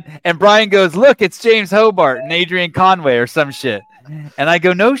 And Brian goes, "Look, it's James Hobart and Adrian Conway or some shit." And I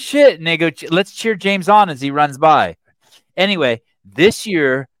go, "No shit." And they go, "Let's cheer James on as he runs by." Anyway, this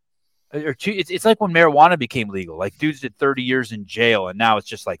year, it's like when marijuana became legal. Like dudes did 30 years in jail, and now it's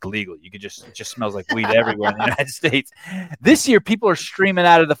just like legal. You could it just smells like weed everywhere in the United States. This year, people are streaming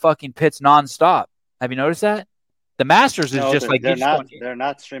out of the fucking pits nonstop. Have you noticed that? The Masters is just like they're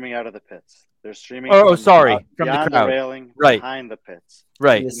not streaming out of the pits. They're streaming. From the crowd, the railing, right behind the pits,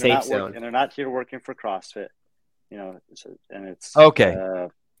 right. In the safe zone, and they're not here working for CrossFit. You know, and it's okay.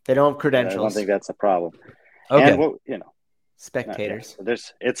 They don't have credentials. I don't think that's a problem. Okay, and spectators.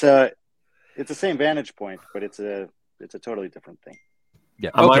 It's the same vantage point, but it's a totally different thing.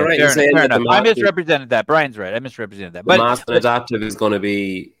 Yeah. Am I right in saying that I misrepresented that. Brian's right. I misrepresented that. But the Master Adaptive is going to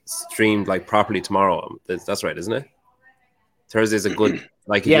be streamed like properly tomorrow. That's right, isn't it? Thursday's a good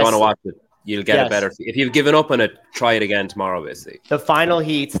if you want to watch it, you'll get it better. If you've given up on it, try it again tomorrow, basically. The final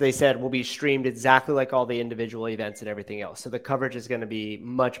heats, they said, will be streamed exactly like all the individual events and everything else. So the coverage is going to be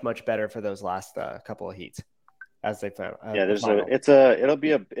much, much better for those last couple of heats, as they found. It'll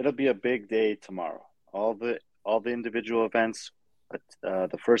be a big day tomorrow. All the individual events,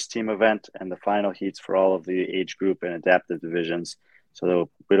 the first team event, and the final heats for all of the age group and adaptive divisions. So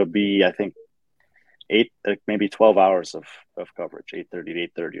it'll be, I think, 12 hours of coverage, 8:30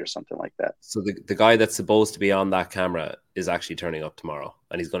 to 8:30 or something like that. So the guy that's supposed to be on that camera is actually turning up tomorrow,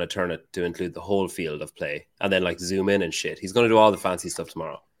 and he's going to turn it to include the whole field of play and then like zoom in and shit. He's going to do all the fancy stuff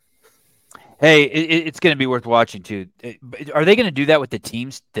tomorrow. Hey, it's going to be worth watching too. Are they going to do that with the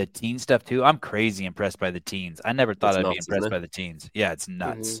teen stuff too? I'm crazy impressed by the teens. I never thought I'd be impressed by the teens. Yeah, it's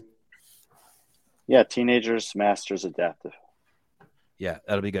nuts. Mm-hmm. Yeah, teenagers, Masters, adaptive. Yeah,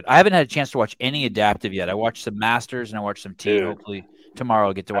 that'll be good. I haven't had a chance to watch any adaptive yet. I watched some Masters and I watched some teen. Hopefully tomorrow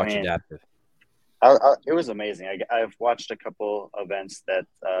I'll get to watch adaptive. It was amazing. I've watched a couple events that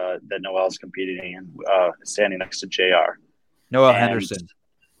Noel's competing in, standing next to JR. Noel Henderson.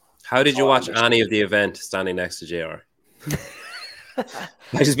 How did you watch any of the event standing next to JR?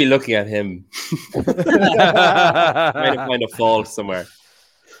 I'd just be looking at him, trying to find a fault somewhere.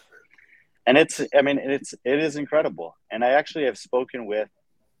 And it is incredible. And I actually have spoken with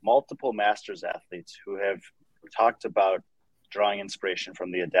multiple Masters athletes who have talked about drawing inspiration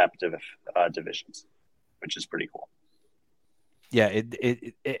from the adaptive divisions, which is pretty cool. Yeah,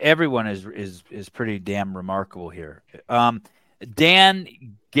 everyone is pretty damn remarkable here. Dan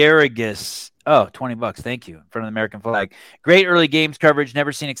Garrigus, $20, thank you, in front of the American flag. Great early games coverage.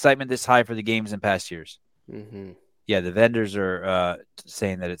 Never seen excitement this high for the games in past years. Mm-hmm. Yeah, the vendors are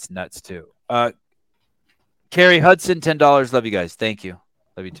saying that it's nuts too. Carrie Hudson, $10. Love you guys. Thank you.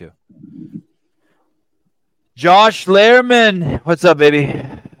 Love you too. Josh Lehrman, what's up, baby?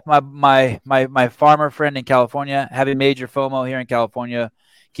 My farmer friend in California, having major FOMO here in California.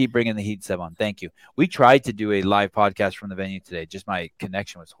 Keep bringing the heat, Sevon. Thank you. We tried to do a live podcast from the venue today. Just my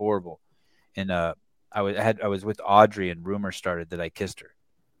connection was horrible, and I was with Audrey, and rumors started that I kissed her.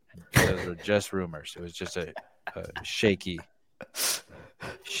 And those were just rumors. It was just a shaky. It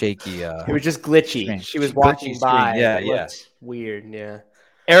was just glitchy. Screen. She was walking by. Yeah. Weird. Yeah.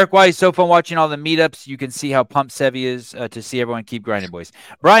 Eric White, so fun watching all the meetups. You can see how pumped Sevy is to see everyone keep grinding, boys.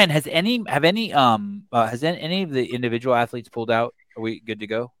 Brian, has any of the individual athletes pulled out? Are we good to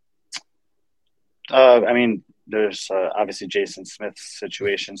go? There's obviously Jason Smith's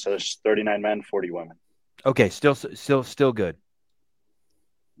situation. So there's 39 men, 40 women. Okay, still good.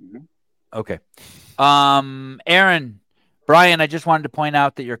 Mm-hmm. Okay. Aaron, Brian, I just wanted to point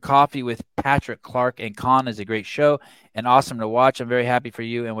out that your coffee with Patrick Clark and Khan is a great show and awesome to watch. I'm very happy for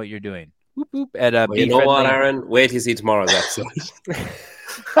you and what you're doing. Whoop, whoop, at well, you know what, Aaron? Wait till you see tomorrow's episode.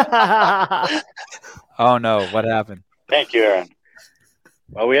 Oh no, what happened? Thank you, Aaron.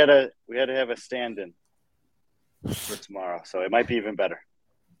 Well, we had to have a stand-in for tomorrow, so it might be even better.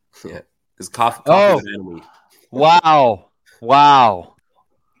 Yeah, it's coffee.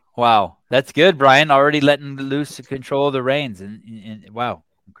 Wow, that's good, Brian. Already letting loose control of the reins, and wow,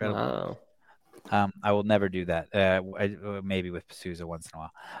 incredible. Wow. I will never do that. Maybe with Sousa once in a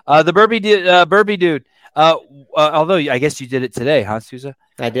while. The Burby dude. Although I guess you did it today, huh, Sousa?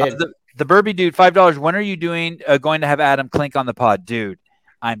 I did. The Burby dude, $5. When are you going to have Adam Klink on the pod, dude?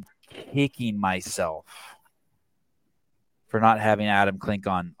 I'm kicking myself for not having Adam Klink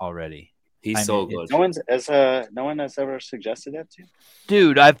on already. He's so good. No one has ever suggested that to you?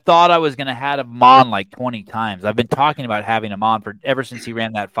 Dude, I've thought I was gonna have him on like 20 times. I've been talking about having him on ever since he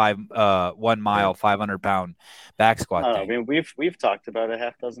ran that 1 mile 500-pound back squat thing. I mean, we've talked about it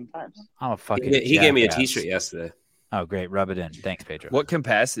half dozen times. I'm a fucking. He gave me a T-shirt yesterday. Oh, great! Rub it in. Thanks, Pedro. What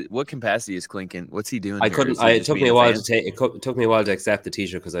capacity is Clinkin? What's he doing? I couldn't. It took me a while it took me a while to accept the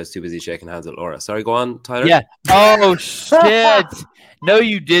T-shirt because I was too busy shaking hands with Laura. Sorry, go on, Tyler. Yeah. Oh shit! No,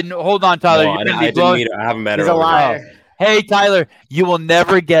 you didn't. Hold on, Tyler. No, I haven't met her. He's a liar. Hey, Tyler, you will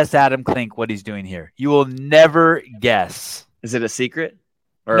never guess Adam Klink what he's doing here. You will never guess. Is it a secret?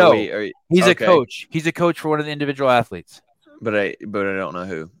 Or no, he's okay. a coach. He's a coach for one of the individual athletes. But I don't know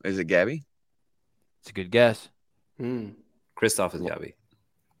who. Is it Gabby? It's a good guess. Christoph is Gabby.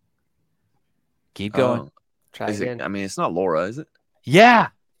 Keep going. Try again. It's not Laura, is it? Yeah.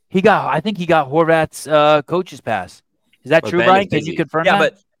 I think he got Horvat's coach's pass. Is that true, Brian? Can you confirm that?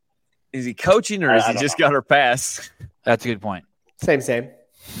 But is he coaching or has he just got her pass? That's a good point. Same. Same.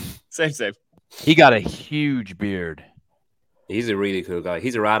 He got a huge beard. He's a really cool guy.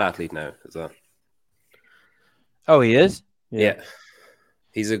 He's a rad athlete now as well. Oh, he is? Yeah.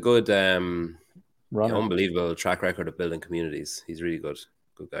 He's a good, Runner. unbelievable track record of building communities. He's really good.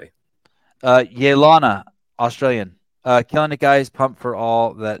 Good guy. Yelana, Australian. Killing it, guys. Pumped for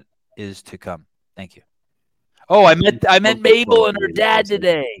all that is to come. Thank you. Oh, I met Mabel and her dad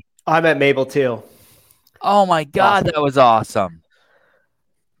today. I met Mabel too. Oh my God, that was awesome.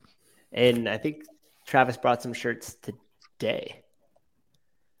 And I think Travis brought some shirts today.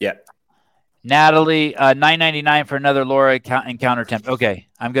 Yeah. Natalie, $9.99 for another Laura encounter temp. Okay,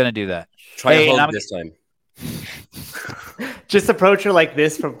 I'm gonna do that. Try a hug this time. Just approach her like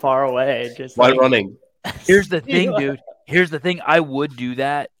this from far away. Just while running. Here's the thing, dude. Here's the thing. I would do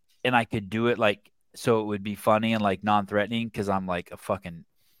that, and I could do it like so it would be funny and like non-threatening because I'm like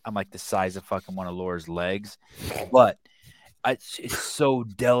the size of fucking one of Laura's legs, but it's so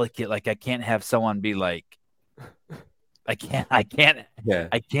delicate. Like I can't have someone be like, I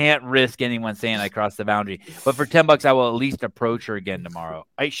can't risk anyone saying I crossed the boundary. But for $10, I will at least approach her again tomorrow.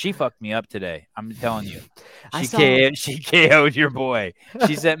 She fucked me up today. I'm telling you. She KO'd your boy.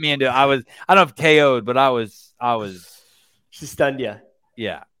 She sent me into. I don't know if KO'd, but I was. She stunned you.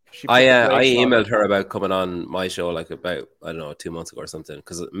 Yeah. I emailed her about coming on my show like about, I don't know, 2 months ago or something,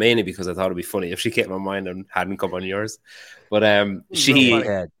 mainly because I thought it'd be funny if she came on mine and hadn't come on yours. But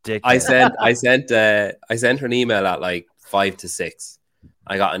Dickhead. I sent her an email at like 5 to 6.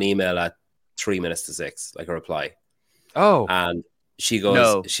 I got an email at 3 minutes to 6, like a reply. Oh, and she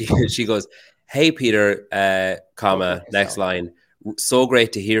goes, she goes, "Hey Peter, next line. So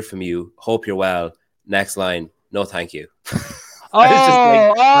great to hear from you. Hope you're well. Next line. No, thank you." I was just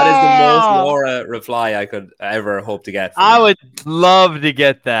like, that is the most Laura reply I could ever hope to get. I would love to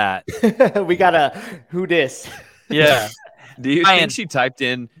get that. We got a who dis. Yeah. Do you think she typed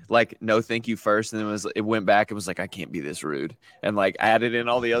in like no thank you first, and then it went back and was like, I can't be this rude, and like added in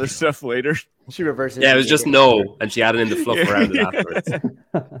all the other stuff later? She reversed it. Yeah, it was just no, and she added in the fluff around it afterwards.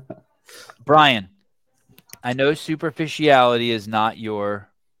 Brian, I know superficiality is not your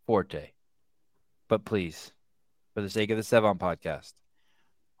forte, but please, for the sake of the Sevon podcast,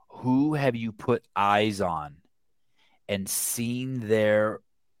 who have you put eyes on and seen their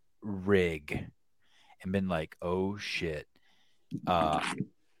rig and been like, oh shit,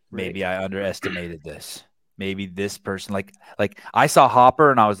 maybe I underestimated this. Maybe this person, like I saw Hopper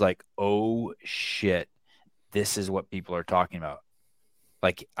and I was like, oh shit, this is what people are talking about.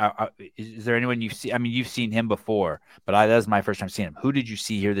 Like, is there anyone you've seen? I mean, you've seen him before, but that was my first time seeing him. Who did you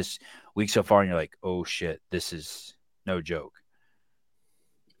see here this week so far? And you're like, oh shit, this is no joke.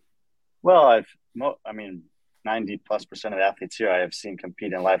 Well, 90+% of athletes here I have seen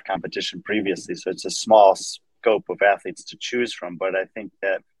compete in live competition previously, so it's a small scope of athletes to choose from. But I think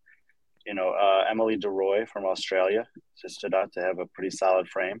that, Emily DeRoy from Australia just stood out to have a pretty solid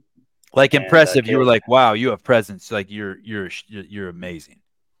frame. Like impressive. You were like, wow, you have presence. Like you're amazing.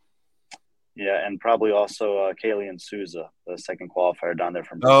 Yeah, and probably also Kaylee and Souza, the second qualifier down there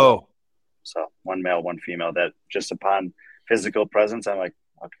from Brazil. Oh, so one male, one female. That just upon physical presence, I'm like,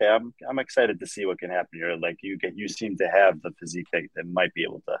 okay, I'm excited to see what can happen here. Like you seem to have the physique that might be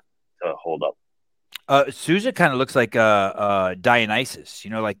able to hold up. Souza kind of looks like Dionysus,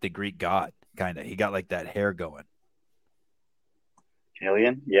 like the Greek god, kind of. He got like that hair going.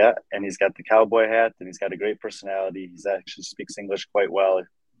 Alien, yeah, and he's got the cowboy hat, and he's got a great personality. He actually speaks English quite well.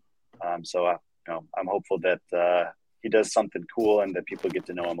 So I'm hopeful that he does something cool and that people get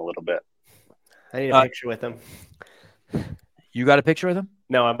to know him a little bit. I need a picture with him. You got a picture with him?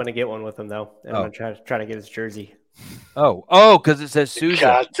 No, I'm gonna get one with him though. And I'm gonna try to get his jersey. Oh, because it says Souza.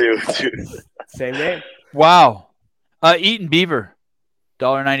 Got to, dude. Same name. Wow. Eaton Beaver,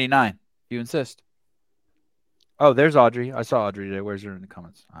 $1.99. You insist. Oh, there's Audrey. I saw Audrey today. Where's her in the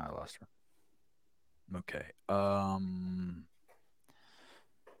comments? I lost her. Okay.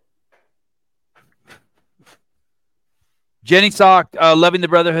 Jenny Sock, loving the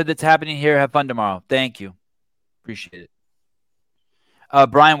brotherhood that's happening here. Have fun tomorrow. Thank you. Appreciate it.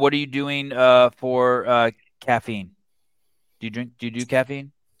 Brian, what are you doing for caffeine? Do you do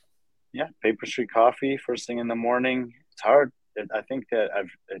caffeine? Yeah, Paper Street Coffee first thing in the morning. It's hard. I think that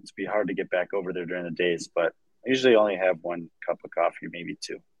it's be hard to get back over there during the days, but I usually only have 1 cup of coffee, maybe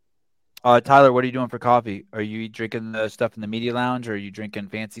 2. Tyler, what are you doing for coffee? Are you drinking the stuff in the media lounge, or are you drinking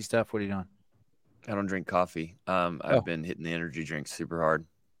fancy stuff? What are you doing? I don't drink coffee. I've been hitting the energy drinks super hard.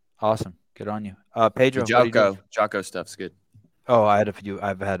 Awesome. Good on you. Pedro, Jocko stuff's good. Oh, I had a few.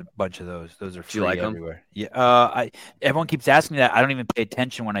 I've had a bunch of those. Those are free everywhere. Them? Yeah. Everyone keeps asking me that. I don't even pay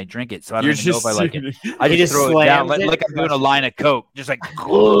attention when I drink it, so I don't even know if I like it. I just throw it down like I'm doing a line of Coke, just like.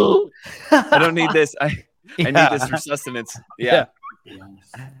 I don't need this. I need this for sustenance. Yeah.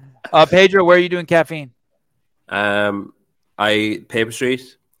 Pedro, where are you doing caffeine? I Paper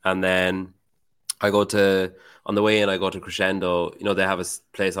Street, and then I go on the way in. I go to Crescendo. They have a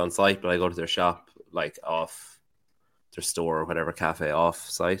place on site, but I go to their shop, like off their store or whatever, cafe off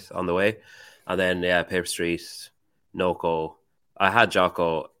site on the way. And then Paper Street, Noco. I had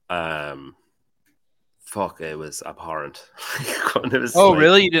Jocko. It was abhorrent.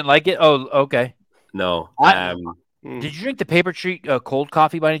 Really? You didn't like it? Oh, okay. No. Did you drink the Paper Street cold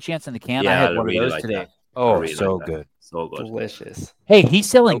coffee by any chance in the can? Yeah, I had one of those today. That. Oh, really so good. So good. Delicious. Hey, he's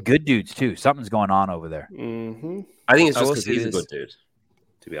selling good dudes too. Something's going on over there. Mm-hmm. I think it's just because he's a good dude,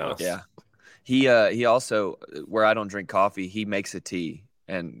 to be honest. Yeah. He also, where I don't drink coffee, he makes a tea.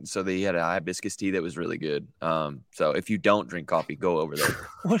 And so he had a hibiscus tea that was really good. So if you don't drink coffee, go over there.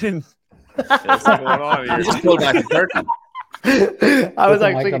 What's going on here? Just pull back the curtain. I was Put the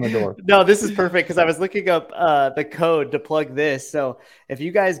mic actually on the door. no, this is perfect because I was looking up the code to plug this. So if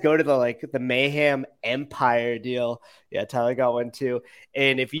you guys go to the Mayhem Empire deal, yeah, Tyler got one too.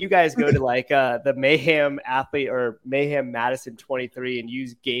 And if you guys go to the Mayhem Athlete or Mayhem Madison 23 and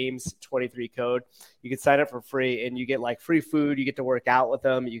use Games 23 code, you can sign up for free and you get like free food. You get to work out with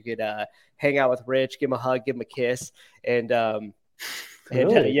them. You could hang out with Rich, give him a hug, give him a kiss, and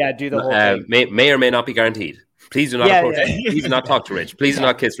yeah, do the whole thing. May or may not be guaranteed. Please do not approach Rich. Please do not talk to Rich. Please do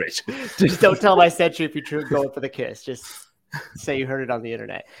not kiss Rich. Just don't tell him I sent you if you're going for the kiss. Just say you heard it on the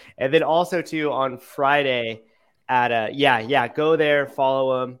internet. And then also too on Friday at go there,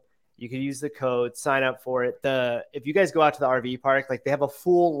 follow them. You can use the code, sign up for it. If you guys go out to the RV park, like they have a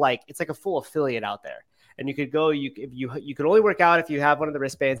full it's like a full affiliate out there. And you could go. You can only work out if you have one of the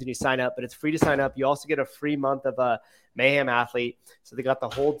wristbands and you sign up, but it's free to sign up. You also get a free month of a Mayhem Athlete, so they got the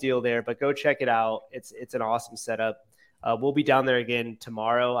whole deal there. But go check it out. It's an awesome setup. We'll be down there again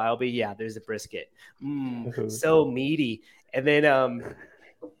tomorrow. I'll be there's a brisket, so meaty. And then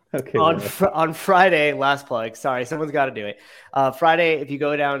Okay. On Friday, last plug. Sorry, someone's got to do it. Friday, if you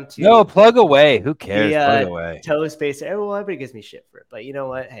go down to plug away. Who cares? Plug away. Toe Spacer. Well, everybody gives me shit for it, but you know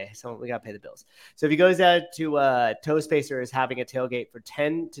what? Hey, we got to pay the bills. So if you go down to Toe Spacer is having a tailgate for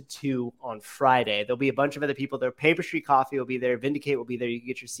 10 to 2 on Friday. There'll be a bunch of other people there. Paper Street Coffee will be there. Vindicate will be there. You can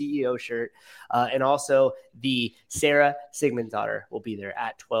get your CEO shirt, and also the Sarah Sigmund's daughter will be there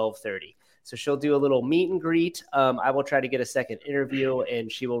at 12:30. So she'll do a little meet and greet. I will try to get a second interview,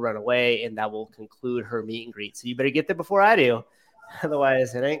 and she will run away, and that will conclude her meet and greet. So you better get there before I do.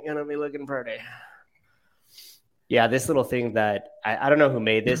 Otherwise, it ain't going to be looking pretty. Yeah, this little thing that I don't know who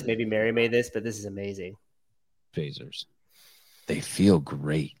made this. Maybe Mary made this, but this is amazing. Phasers. They feel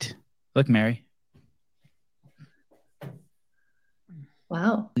great. Look, Mary.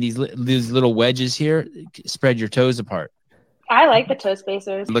 Wow. These little wedges here, spread your toes apart. I like the toe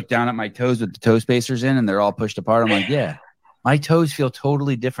spacers. Look down at my toes with the toe spacers in, and they're all pushed apart. I'm like, yeah, my toes feel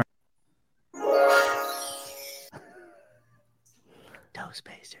totally different.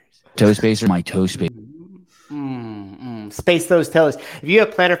 Toe spacer, my toe spacer. Space those toes. If you have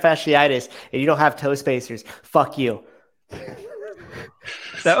plantar fasciitis and you don't have toe spacers, fuck you.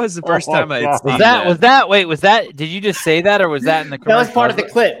 That was the first time I had seen Was that? Did you just say that, or was that in the? That was part of the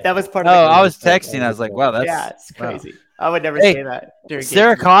clip. That was part of. Oh, I was texting. I was like, wow, that's it's crazy. Wow. I would never say that.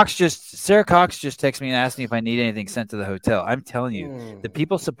 Sarah Cox just texted me and asked me if I need anything sent to the hotel. I'm telling you, the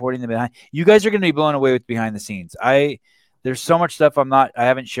people supporting the behind. You guys are going to be blown away with behind the scenes. There's so much stuff I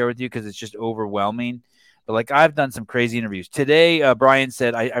haven't shared with you because it's just overwhelming. But I've done some crazy interviews today. Brian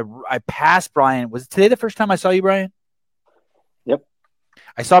said I passed Brian. Was today the first time I saw you, Brian? Yep.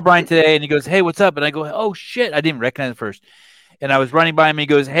 I saw Brian today, and he goes, "Hey, what's up?" And I go, "Oh shit!" I didn't recognize him first. And I was running by him, and he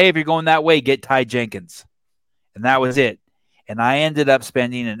goes, "Hey, if you're going that way, get Ty Jenkins." And that was it. And I ended up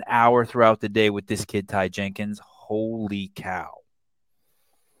spending an hour throughout the day with this kid, Ty Jenkins. Holy cow.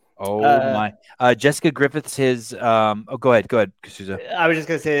 Oh, my. Jessica Griffiths, go ahead, Kasuza. I was just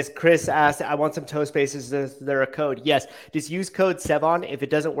going to say this. Chris asked, I want some toe spaces. Is there a code? Yes. Just use code Sevon. If it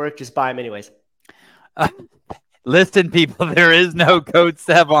doesn't work, just buy them anyways. Listen, people, there is no code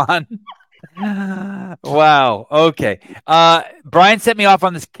Sevon. Wow. Okay. Brian set me off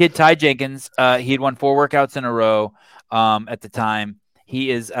on this kid, Ty Jenkins. He had won 4 workouts in a row at the time. He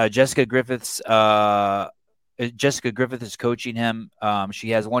is Jessica Griffiths. Jessica Griffith is coaching him.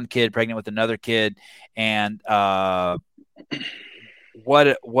 She has 1 kid pregnant with another kid. And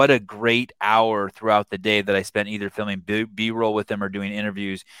what a great hour throughout the day that I spent either filming B-roll with him or doing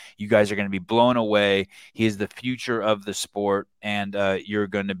interviews. You guys are going to be blown away. He is the future of the sport, and you're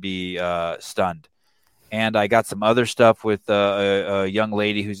going to be stunned. And I got some other stuff with a young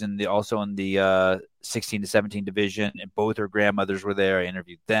lady who's also in the 16 to 17 division, and both her grandmothers were there. I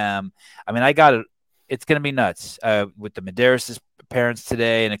interviewed them. I mean, it's going to be nuts with the Medeiros' parents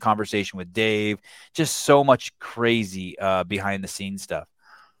today and a conversation with Dave. Just so much crazy behind the scenes stuff.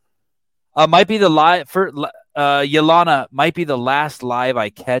 Might be the live for Yelana. Might be the last live I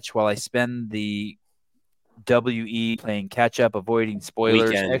catch while I spend the WE playing catch up, avoiding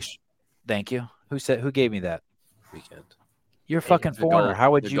spoilers. Thank you. Who gave me that? Weekend. You're a fucking foreigner.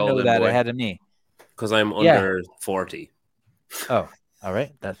 How would you know that ahead of me? Because I'm under 40. Oh. All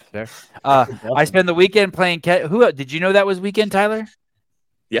right, that's fair. I spend the weekend playing. Who did you know that was weekend, Tyler?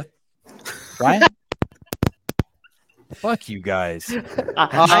 Yeah, Brian. Fuck you guys.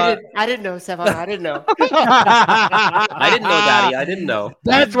 I didn't know, Sevon. I didn't know. I didn't know, Daddy. I didn't know.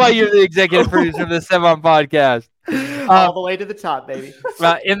 That's why you're the executive producer of the Sevon podcast. All the way to the top, baby.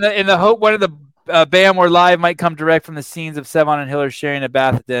 In the hope one of the BAM or live might come direct from the scenes of Sevon and Hiller sharing a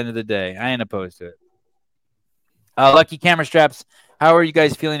bath at the end of the day. I ain't opposed to it. Lucky Camera Straps, how are you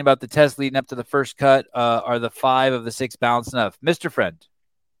guys feeling about the test leading up to the first cut? Are the 5 of the 6 balanced enough? Mr. Friend.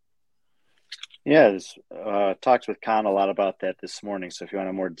 Yeah, talked with Khan a lot about that this morning. So if you want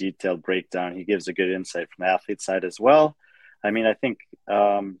a more detailed breakdown, he gives a good insight from the athlete side as well. I mean, I think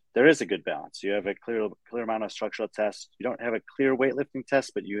there is a good balance. You have a clear amount of structural tests. You don't have a clear weightlifting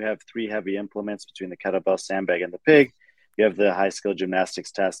test, but you have 3 heavy implements between the kettlebell, sandbag, and the pig. You have the high skill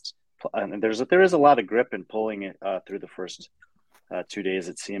gymnastics test, and there is a lot of grip and pulling it through the first 2 days.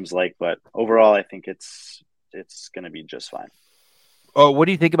 It seems like, but overall, I think it's going to be just fine. Oh, what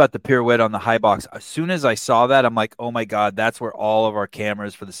do you think about the pirouette on the high box? As soon as I saw that, I'm like, oh my God, that's where all of our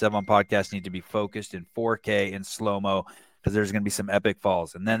cameras for the 7 podcast need to be focused in 4K in slow-mo, because there's going to be some epic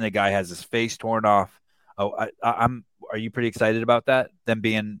falls. And then the guy has his face torn off. Oh, are you pretty excited about that? Them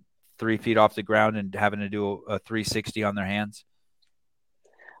being 3 feet off the ground and having to do a 360 on their hands?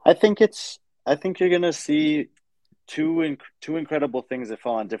 I think you're going to see two incredible things that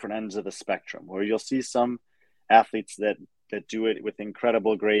fall on different ends of the spectrum, where you'll see some athletes that do it with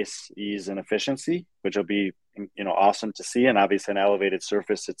incredible grace, ease, and efficiency, which will be, awesome to see. And obviously an elevated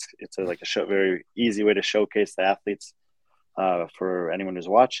surface, it's very easy way to showcase the athletes for anyone who's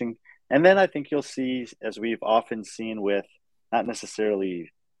watching. And then I think you'll see, as we've often seen with not necessarily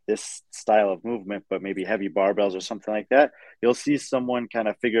this style of movement, but maybe heavy barbells or something like that, you'll see someone kind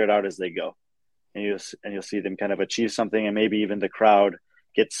of figure it out as they go. And you'll see them kind of achieve something, and maybe even the crowd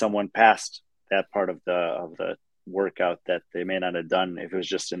get someone past that part of the workout that they may not have done if it was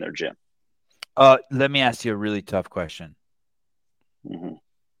just in their gym. Let me ask you a really tough question. Mm-hmm.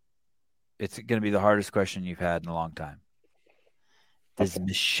 It's going to be the hardest question you've had in a long time. Does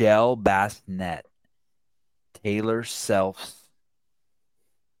Michelle Bassett, Taylor Self's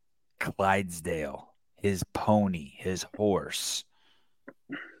Clydesdale, his pony, his horse,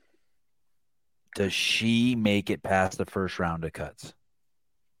 does she make it past the first round of cuts?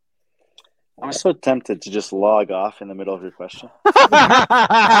 I'm so tempted to just log off in the middle of your question.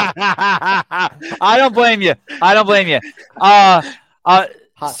 I don't blame you.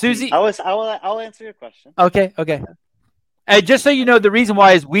 Susie, I'll answer your question. Okay. And just so you know, the reason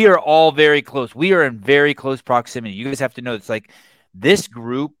why is we are all very close. We are in very close proximity. You guys have to know it's like this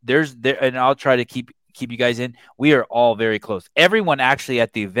group. And I'll try to keep you guys in. We are all very close. Everyone actually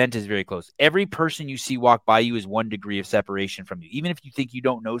at the event is very close. Every person you see walk by you is 1 degree of separation from you. Even if you think you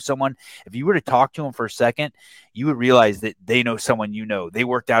don't know someone, if you were to talk to them for a second, you would realize that they know someone you know. They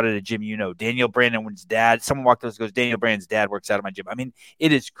worked out at a gym you know. Daniel Brandon's dad. Someone walked up and goes, Daniel Brandon's dad works out at my gym. I mean,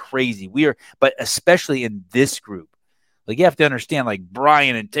 it is crazy. But especially in this group, like you have to understand, like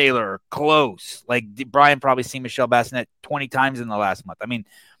Brian and Taylor are close. Like Brian probably seen Michelle Bassett 20 times in the last month. I mean,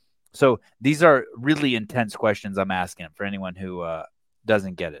 so these are really intense questions I'm asking for anyone who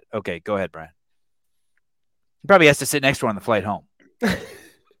doesn't get it. Okay, go ahead, Brian. He probably has to sit next to her on the flight home.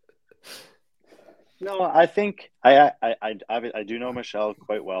 No, I think I do know Michelle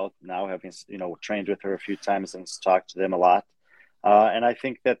quite well now, having trained with her a few times and talked to them a lot. And I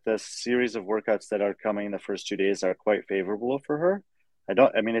think that the series of workouts that are coming in the first 2 days are quite favorable for her.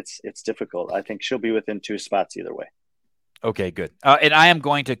 It's difficult. I think she'll be within 2 spots either way. Okay, good. And I am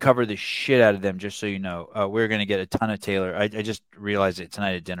going to cover the shit out of them, just so you know. We're going to get a ton of Taylor. I just realized it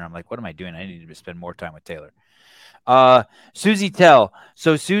tonight at dinner. I'm like, what am I doing? I need to spend more time with Taylor. Susie Tell.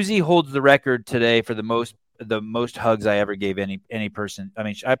 So Susie holds the record today for the most hugs I ever gave any person. I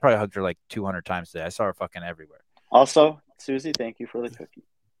mean, I probably hugged her like 200 times today. I saw her fucking everywhere. Also, Susie, thank you for the cookie.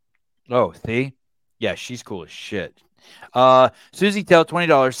 Oh, see? Yeah, she's cool as shit. Susie Tell, $20.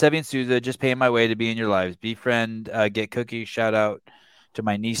 Sevy and Souza, just paying my way to be in your lives. Befriend, get cookies. Shout out to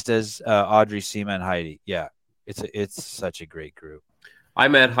my niestas, Audrey, Seema, and Heidi. Yeah, it's such a great group. I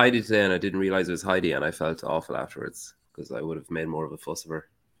met Heidi today and I didn't realize it was Heidi, and I felt awful afterwards because I would have made more of a fuss of her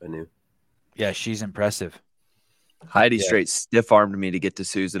if I knew. Yeah, she's impressive. Heidi straight stiff-armed me to get to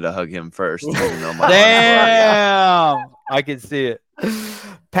Souza to hug him first. Damn! I can see it.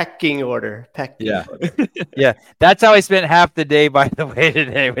 Pecking order. Yeah. Yeah. That's how I spent half the day, by the way,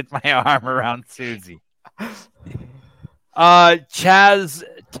 today with my arm around Susie. Chaz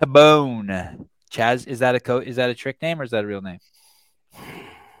Tabone. Chaz, is that a trick name or is that a real name?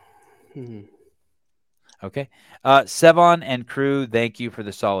 Okay. Sevon and crew, thank you for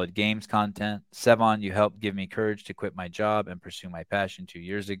the solid games content. Sevon, you helped give me courage to quit my job and pursue my passion 2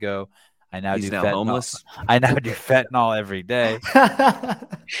 years ago. He's now homeless. I now do fentanyl every day.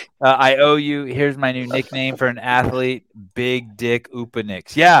 I owe you. Here's my new nickname for an athlete, Big Dick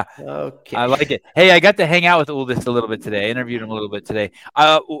Upanix. Yeah. Okay. I like it. Hey, I got to hang out with Uldis a little bit today. I interviewed him a little bit today.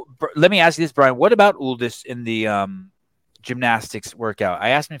 Let me ask you this, Brian. What about Uldis in the gymnastics workout?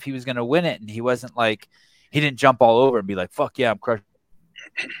 I asked him if he was going to win it, and he wasn't like He didn't jump all over and be like, fuck yeah, I'm crushed.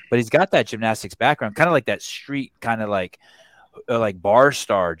 But he's got that gymnastics background, kind of like that street, kind of like bar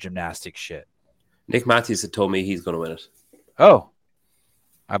star gymnastics shit. Nick Matthews had told me he's going to win it. Oh,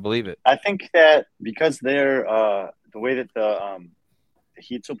 I believe it. I think that because they're the way that the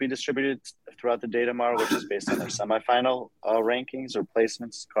heats will be distributed throughout the day tomorrow, which is based on their semifinal rankings or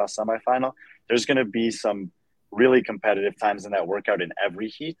placements across semifinal, there's going to be some really competitive times in that workout in every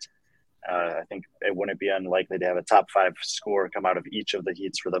heat. I think it wouldn't be unlikely to have a top 5 score come out of each of the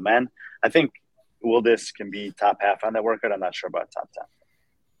heats for the men. I think Wildis can be top half on that workout. I'm not sure about top 10.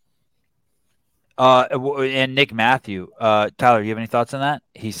 And Nick Matthew, Tyler, you have any thoughts on that?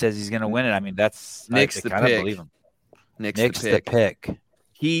 He says he's going to win it. I mean, that's Nick's I the kind of pick. believe him. Nick's the pick.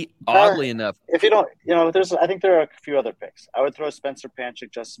 He oddly enough, if you don't, I think there are a few other picks. I would throw Spencer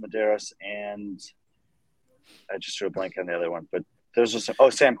Panchik, Justin Medeiros, and I just drew a blank on the other one, but there's just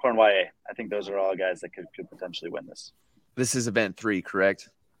Sam Cornway. I think those are all guys that could potentially win this. This is event 3, correct?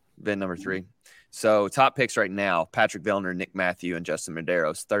 Event number 3. So top picks right now: Patrick Vellner, Nick Matthew, and Justin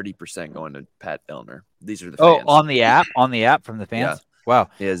Medeiros. 30% going to Pat Vellner. These are the fans. On the app from the fans. Yeah. Wow.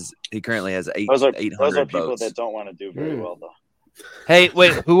 He currently has 800 Those are people votes. that don't want to do very well, though. Hey,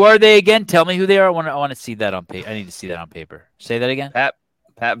 wait, who are they again? Tell me who they are. I want to see that on paper. I need to see that on paper. Say that again. Pat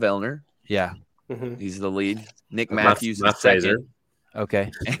Vellner. Yeah. He's the lead. Nick Matthews is second.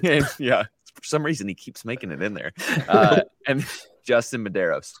 Okay. Yeah. For some reason, he keeps making it in there. And Justin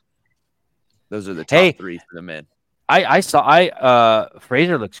Medeiros. Those are the top 3 for the men. I saw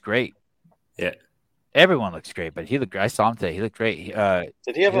Fraser looks great. Yeah. Everyone looks great, but I saw him today. He looked great.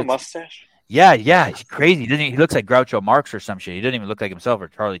 Did he have a mustache? Yeah. He's crazy. He looks like Groucho Marx or some shit. He doesn't even look like himself or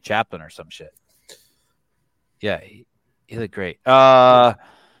Charlie Chaplin or some shit. Yeah, he looked great.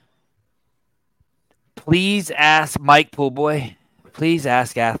 Please ask Mike Poolboy. Please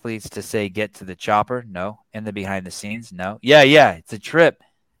ask athletes to say get to the chopper. No. In the behind the scenes. No. Yeah. It's a trip.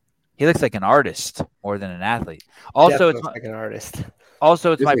 He looks like an artist more than an athlete. Also, it's like an artist.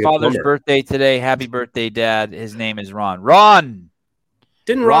 Also, it's my father's birthday today. Happy birthday, Dad. His name is Ron. Ron!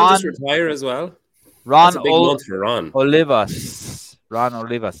 Didn't Ron just retire as well? Ron That's a big month for Ron. Olivas. Ron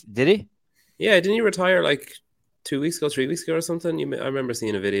Olivas. Did he? Yeah, didn't he retire like 2 weeks ago, 3 weeks ago or something? I remember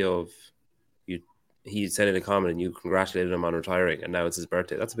seeing a video of you. He said in a comment and you congratulated him on retiring, and now it's his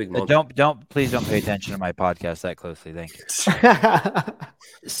birthday. That's a big month. Please don't pay attention to my podcast that closely. Thank you.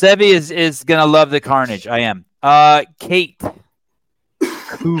 Sevi is gonna love the carnage. I am. Kate.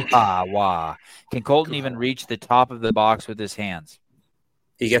 Wah. Can Colton even reach the top of the box with his hands?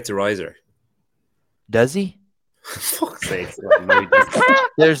 He gets a riser. Does he? Fuck's sake.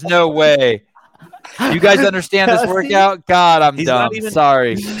 There's no way. You guys understand this workout? God, I'm dumb.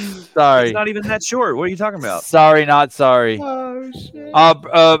 Sorry. He's not even that short. What are you talking about? Sorry, not sorry. Oh shit.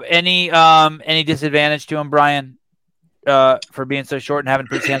 Any disadvantage to him, Brian, for being so short and having to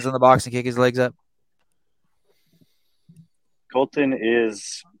put his hands on the box and kick his legs up? Colton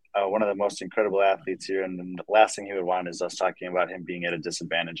is one of the most incredible athletes here, and the last thing he would want is us talking about him being at a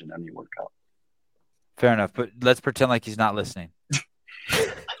disadvantage in any workout. Fair enough, but let's pretend like he's not listening.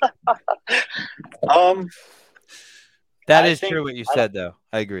 That is true what you said, though.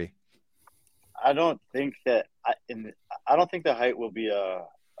 I agree. I don't think that I don't think the height will be a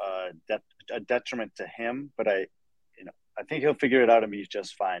detriment to him, but I think he'll figure it out and be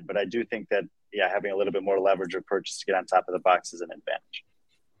just fine. But I do think that having a little bit more leverage or purchase to get on top of the box is an advantage,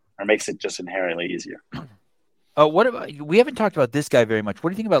 or makes it just inherently easier. What about, we haven't talked about this guy very much. What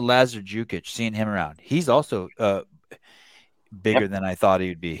do you think about Lazar Jukic? Seeing him around, he's also bigger than I thought he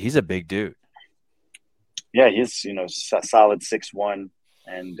would be. He's a big dude. Yeah, he's solid 6'1",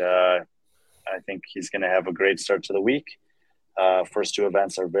 and I think he's going to have a great start to the week. First 2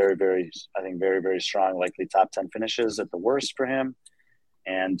 events are very, very, very, very strong, likely top 10 finishes at the worst for him.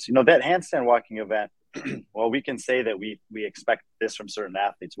 And, that handstand walking event, well, we can say that we expect this from certain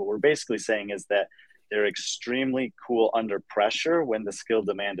athletes. What we're basically saying is that they're extremely cool under pressure when the skill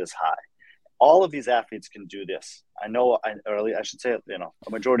demand is high. All of these athletes can do this. I should say, a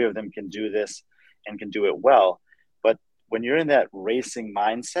majority of them can do this and can do it well. But when you're in that racing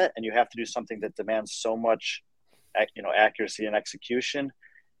mindset and you have to do something that demands so much accuracy and execution,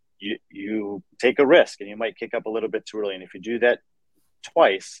 you take a risk and you might kick up a little bit too early. And if you do that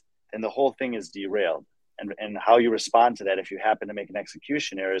twice, then the whole thing is derailed. And how you respond to that, if you happen to make an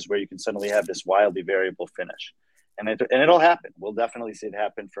execution error, is where you can suddenly have this wildly variable finish. And it'll happen. We'll definitely see it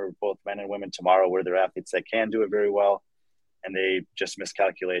happen for both men and women tomorrow, where there are athletes that can do it very well and they just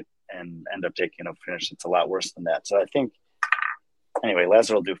miscalculate and end up taking a finish that's a lot worse than that. So I think, anyway,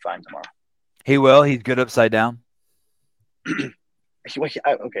 Lazar will do fine tomorrow. He will. He's good upside down.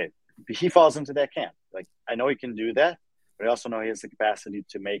 Okay. he falls into that camp. Like, I know he can do that, but I also know he has the capacity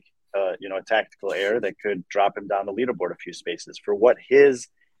to make a tactical error that could drop him down the leaderboard a few spaces for what his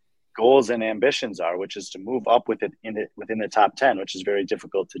goals and ambitions are, which is to move up within the top 10, which is very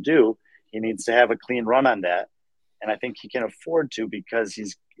difficult to do. He needs to have a clean run on that. And I think he can afford to, because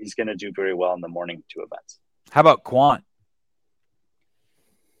he's going to do very well in the morning 2 events. How about Quant?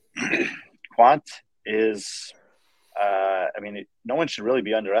 Quant is, no one should really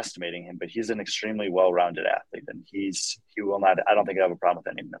be underestimating him, but he's an extremely well-rounded athlete, and he will not. I don't think he'll have a problem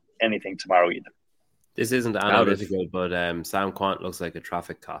with anything tomorrow either. This isn't analytical, but Sam Quant looks like a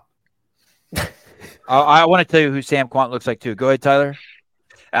traffic cop. I want to tell you who Sam Quant looks like too. Go ahead, Tyler.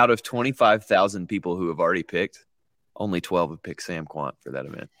 Out of 25,000 people who have already picked, only 12 have picked Sam Quant for that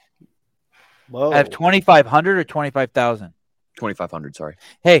event. Whoa. Out of 2,500 or 25,000? 2,500, sorry.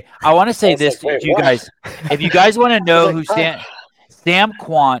 Hey, I want to say this like, to you guys. If you guys want to know who Sam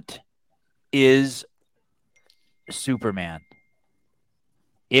Quant is, Superman.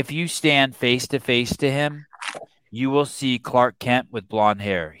 If you stand face to face to him, you will see Clark Kent with blonde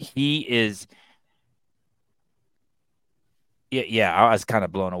hair. He is. Yeah, I was kind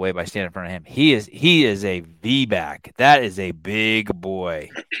of blown away by standing in front of him. He is a V-back. That is a big boy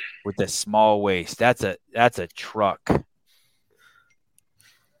with a small waist. That's a truck.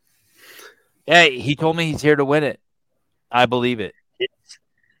 Hey, he told me he's here to win it. I believe it.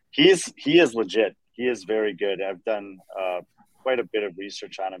 He is legit. He is very good. I've done quite a bit of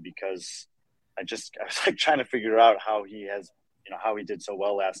research on him, because I was like trying to figure out how he did so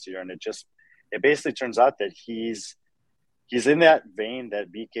well last year, and it basically turns out that he's in that vein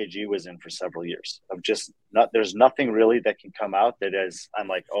that BKG was in for several years of just there's nothing really that can come out that is, I'm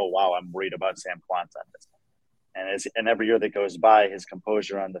like, oh wow, I'm worried about Sam Quant on this. And every year that goes by, his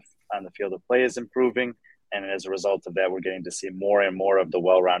composure on the field of play is improving, and as a result of that, we're getting to see more and more of the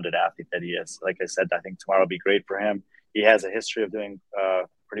well-rounded athlete that he is. Like I said, I think tomorrow will be great for him. He has a history of doing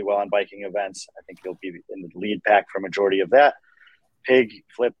pretty well on biking events. I think he'll be in the lead pack for a majority of that. Pig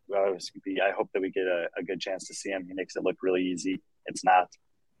flip, I hope that we get a good chance to see him. He makes it look really easy. It's not.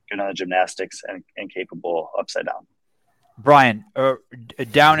 Good on the gymnastics and capable upside down. Brian,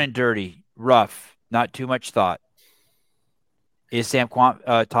 down and dirty, rough, not too much thought. Is Sam Quant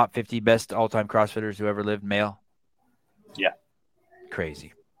top 50 best all-time CrossFitters who ever lived, male? Yeah.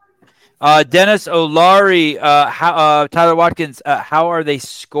 Crazy. Dennis O'Lary, Tyler Watkins, how are they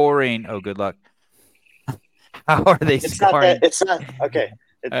scoring? Oh, good luck. How are they scoring? It's not okay.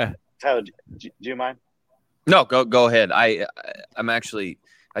 Tyler, do you mind? No, go ahead. I'm actually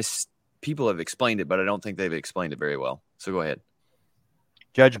people have explained it, but I don't think they've explained it very well. So go ahead.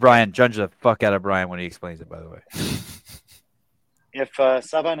 Judge the fuck out of Brian when he explains it, by the way. If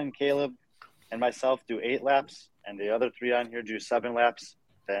Saban and Caleb and myself do 8 laps and the other 3 on here do 7 laps,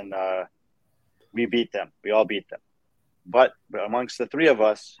 then we beat them. We all beat them. But amongst the 3 of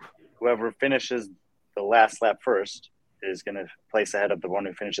us, whoever finishes the last lap first is going to place ahead of the one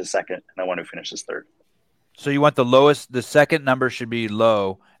who finishes second and the one who finishes third. So you want the second number should be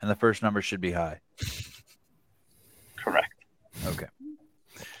low and the first number should be high. Correct. Okay.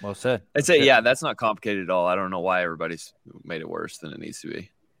 Well said. I'd say, yeah, that's not complicated at all. I don't know why everybody's made it worse than it needs to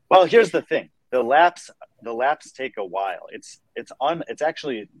be. Well, here's the thing. The laps take a while. It's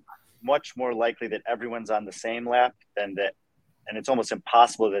actually much more likely that everyone's on the same lap than that. And it's almost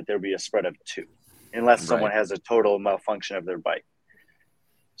impossible that there be a spread of 2 unless someone has a total malfunction of their bike.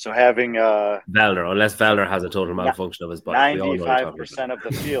 So having unless Valder has a total malfunction of his bike, 95% of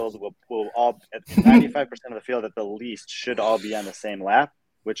the field will all 95% of the field at the least should all be on the same lap,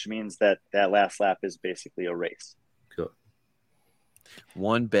 which means that last lap is basically a race. Cool.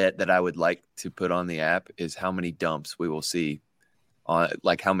 One bet that I would like to put on the app is how many dumps we will see on,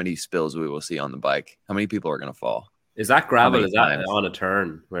 like how many spills we will see on the bike. How many people are going to fall? Is that gravel? Is that on a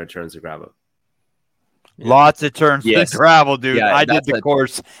turn where it turns to gravel? Lots of turns to gravel, dude. Yeah, I did the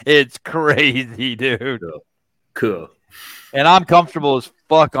course. It's crazy, dude. Cool. And I'm comfortable as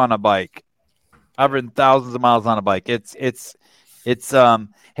fuck on a bike. I've ridden thousands of miles on a bike. It's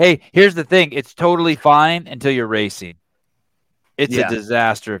hey, here's the thing. It's totally fine until you're racing. It's a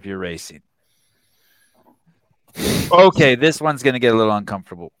disaster if you're racing. Okay, this one's going to get a little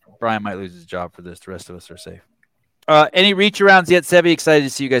uncomfortable. Brian might lose his job for this. The rest of us are safe. Any reach arounds yet, Sebi? Excited to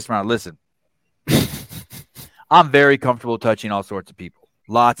see you guys tomorrow. Listen. I'm very comfortable touching all sorts of people.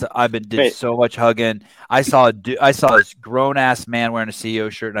 Did so much hugging. I saw this grown ass man wearing a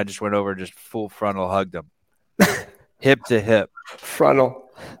CEO shirt, and I just went over and just full frontal hugged him, hip to hip. Frontal.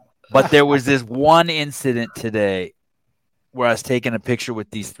 But there was this one incident today where I was taking a picture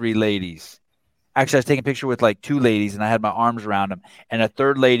with these 3 ladies, Actually, I was taking a picture with like 2 ladies, and I had my arms around them, and a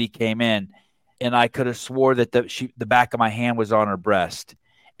third lady came in, and I could have swore that the back of my hand was on her breast,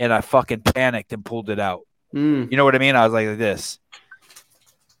 and I fucking panicked and pulled it out. You know what I mean? I was like this.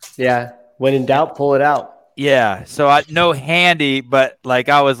 Yeah. When in doubt, pull it out. Yeah. So I no handy, but like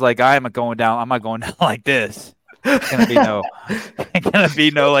I was like, I'm not going down like this. It's gonna be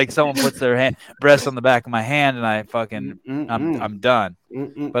no like someone puts their breast on the back of my hand and I fucking I'm done.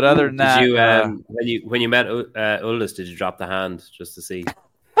 But other than that, did you when you met Uldis, did you drop the hand just to see?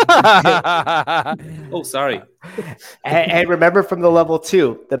 Oh, sorry. Hey, remember from the level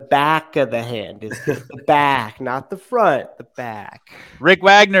 2, the back of the hand is the back, not the front, the back. Rick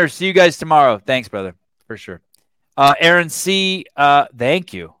Wagner, see you guys tomorrow. Thanks, brother, for sure. Aaron C,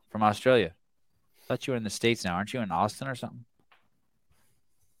 thank you from Australia. Thought you were in the States now. Aren't you in Austin or something?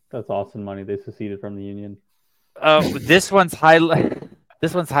 That's Austin money. They seceded from the union. This one's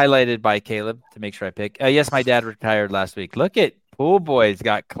highlighted by Caleb to make sure I pick. Yes, my dad retired last week. Look at Pool Boys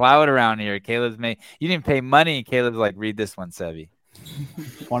got clout around here. You didn't pay money. Caleb's like, read this one, Sevy.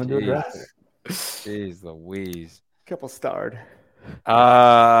 Wanted to address it. Jeez Louise. Couple starred.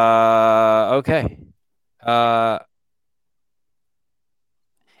 Okay.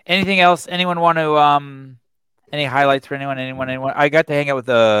 Anything else? Anyone want to any highlights for anyone? Anyone? I got to hang out with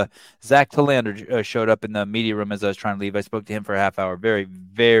Zach Tillander showed up in the media room as I was trying to leave. I spoke to him for a half hour. Very,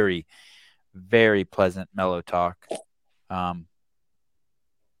 very, very pleasant, mellow talk.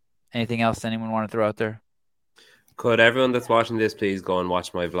 Anything else anyone want to throw out there? Could everyone that's watching this please go and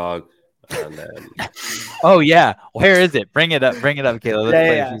watch my vlog? And, oh yeah, where is it? Bring it up, Caleb. Let's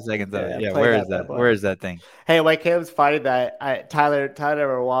play a few seconds of it. Yeah, where is that? Where is that thing? Hey, while Caleb's finding that, Tyler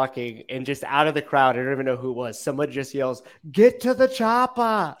were walking, and just out of the crowd, I don't even know who it was. Someone just yells, "Get to the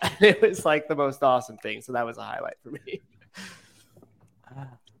chopper!" It was like the most awesome thing. So that was a highlight for me.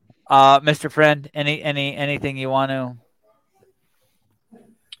 Mr. Friend, anything you want to?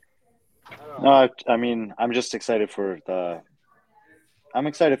 No, I mean, I'm just excited for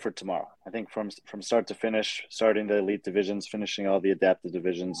tomorrow. I think from start to finish, starting the elite divisions, finishing all the adaptive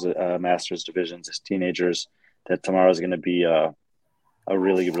divisions, masters divisions as teenagers, that tomorrow is going to be a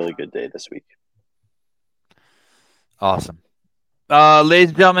really, really good day this week. Awesome. Ladies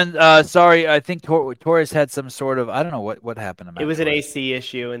and gentlemen, sorry, I think Torres had some sort of, I don't know what happened. It was an AC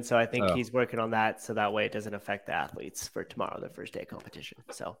issue, and so I think he's working on that so that way it doesn't affect the athletes for tomorrow, their first day of competition.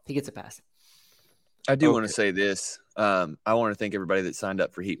 So he gets a pass. I do want to say this. I want to thank everybody that signed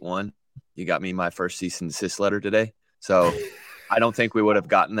up for Heat 1. You got me my first cease and desist letter today. So I don't think we would have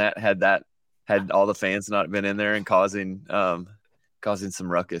gotten that had all the fans not been in there and causing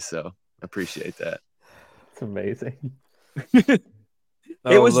some ruckus. So I appreciate that. It's amazing. It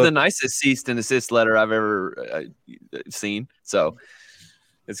was the nicest cease and desist letter I've ever seen. So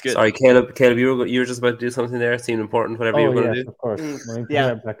it's good. Sorry, Caleb, you were just about to do something there. It seemed important. Whatever you were going to do. Of course.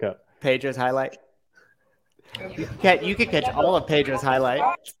 Yeah. Back up. Pedro's highlight. You could catch all of Pedro's highlight.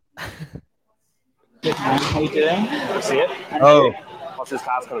 How you doing? See it? Oh. What's this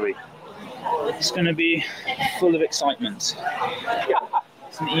task going to be? It's going to be full of excitement.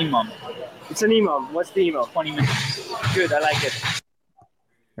 It's an EMOM. It's an EMOM. What's the EMOM? 20 minutes. Good, I like it.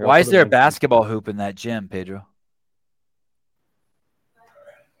 Why is there a basketball hoop in that gym, Pedro?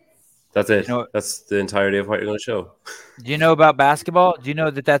 That's it. That's the entirety of what you're going to show. Do you know about basketball? Do you know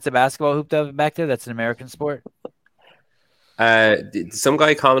that that's a basketball hoop back there? That's an American sport. Some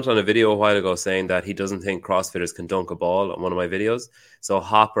guy commented on a video a while ago saying that he doesn't think CrossFitters can dunk a ball on one of my videos. So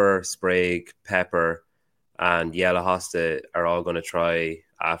Hopper, Sprague, Pepper, and Yella Hosta are all going to try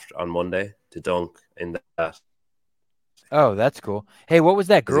on Monday to dunk in that. Oh, that's cool. Hey, what was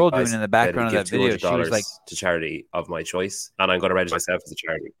that girl doing in the background of that video? She was like, to charity of my choice, and I'm going to register myself as a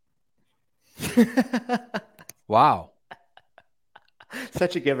charity. Wow.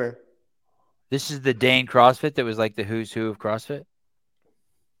 Such a giver. This is the Dane CrossFit that was like the who's who of CrossFit?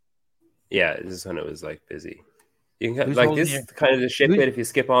 Yeah, this is when it was like busy. You can like this kind of the shit bit. If you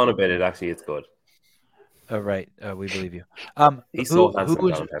skip on a bit, it actually it's good. Oh right, we believe you. He's so handsome,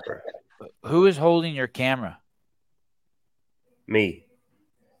 John Pepper. Who is holding your camera? Me.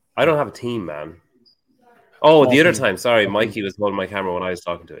 I don't have a team, man. Oh, the other time, sorry, Mikey was holding my camera when I was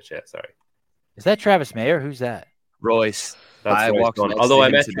talking to it. Yeah, sorry. Is that Travis Mayer? Who's that? Royce. That's Royce. Although I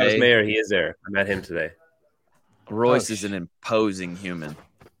met Travis Mayer, he is there. I met him today. Royce is an imposing human.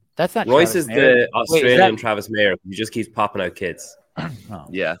 That's not Royce Travis is Mayer. the Australian Travis Mayer. He just keeps popping out kids. Oh.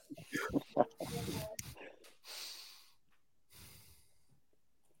 Yeah.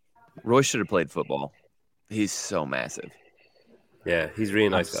 Royce should have played football. He's so massive. Yeah, he's a really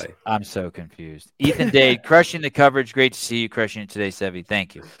nice guy. I'm so confused. Ethan Dade, crushing the coverage. Great to see you crushing it today, Sevy.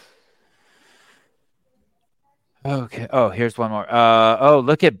 Thank you. Okay. Oh, here's one more. Oh,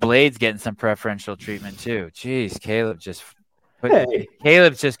 look at Blades getting some preferential treatment too. Jeez, Caleb's just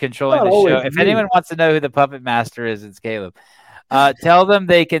controlling Not the show. always If me. anyone wants to know who the puppet master is, it's Caleb. Tell them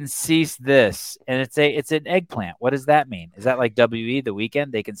they can cease this, and it's an eggplant. What does that mean? Is that like WE the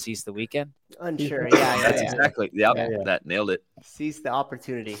weekend? They can cease the weekend. Unsure. Yeah, That's exactly. Yep, that nailed it. Seize the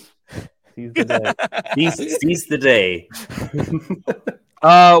opportunity. Seize the day. Seize the day.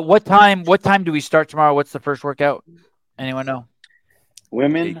 What time do we start tomorrow? What's the first workout? Anyone know?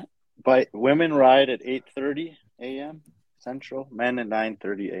 Women ride at 8:30 a.m. Central. Men at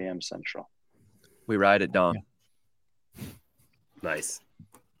 9:30 a.m. Central. We ride at dawn. Nice.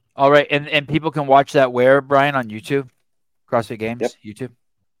 All right, and people can watch that where, Brian, on YouTube? CrossFit Games, Yep. YouTube?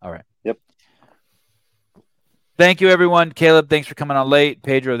 All right. Yep. Thank you, everyone. Caleb, thanks for coming on late.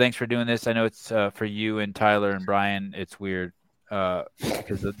 Pedro, thanks for doing this. I know it's for you and Tyler and Brian. It's weird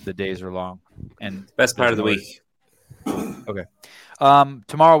because the days are long. And Best part of the week. Okay.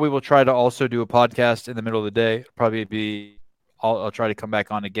 Tomorrow we will try to also do a podcast in the middle of the day. I'll try to come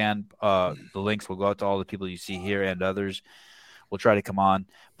back on again. The links will go out to all the people you see here and others. We'll try to come on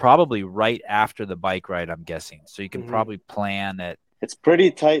probably right after the bike ride, I'm guessing. So you can probably plan it. It's pretty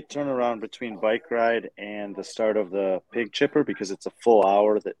tight turnaround between bike ride and the start of the pig chipper because it's a full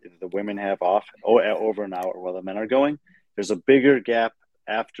hour that the women have off, over an hour while the men are going. There's a bigger gap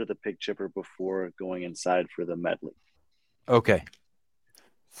after the pig chipper before going inside for the medley. Okay.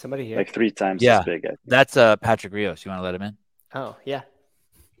 Somebody here. Like 3 times Yeah. as big. I think. That's Patrick Rios. You want to let him in? Oh, yeah.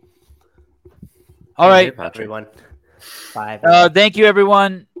 All right. Everyone. Bye. Thank you,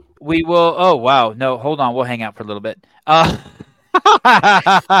 everyone. We will. Oh, wow. No, hold on. We'll hang out for a little bit. We've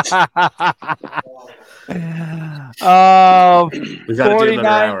got to do another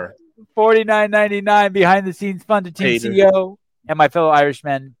hour. $49.99 behind the scenes fun to Team CEO and my fellow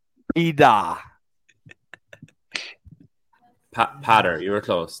Irishman, Pida. Patter, you were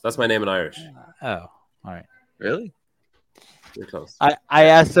close. That's my name in Irish. Oh, all right. Really? You're close. I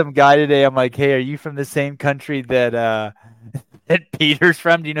asked some guy today, I'm like, hey, are you from the same country that that Peter's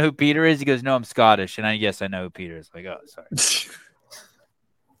from? Do you know who Peter is? He goes, no, I'm Scottish. And yes, I know who Peter is. I'm like, oh, sorry.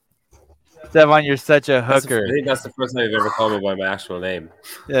 Stefan, you're such a hooker. I think that's the first time you've ever called me by my actual name.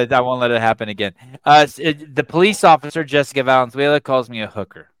 I won't let it happen again. The police officer, Jessica Valenzuela, calls me a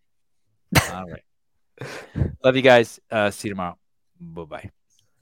hooker. All right. Love you guys. See you tomorrow. Bye-bye.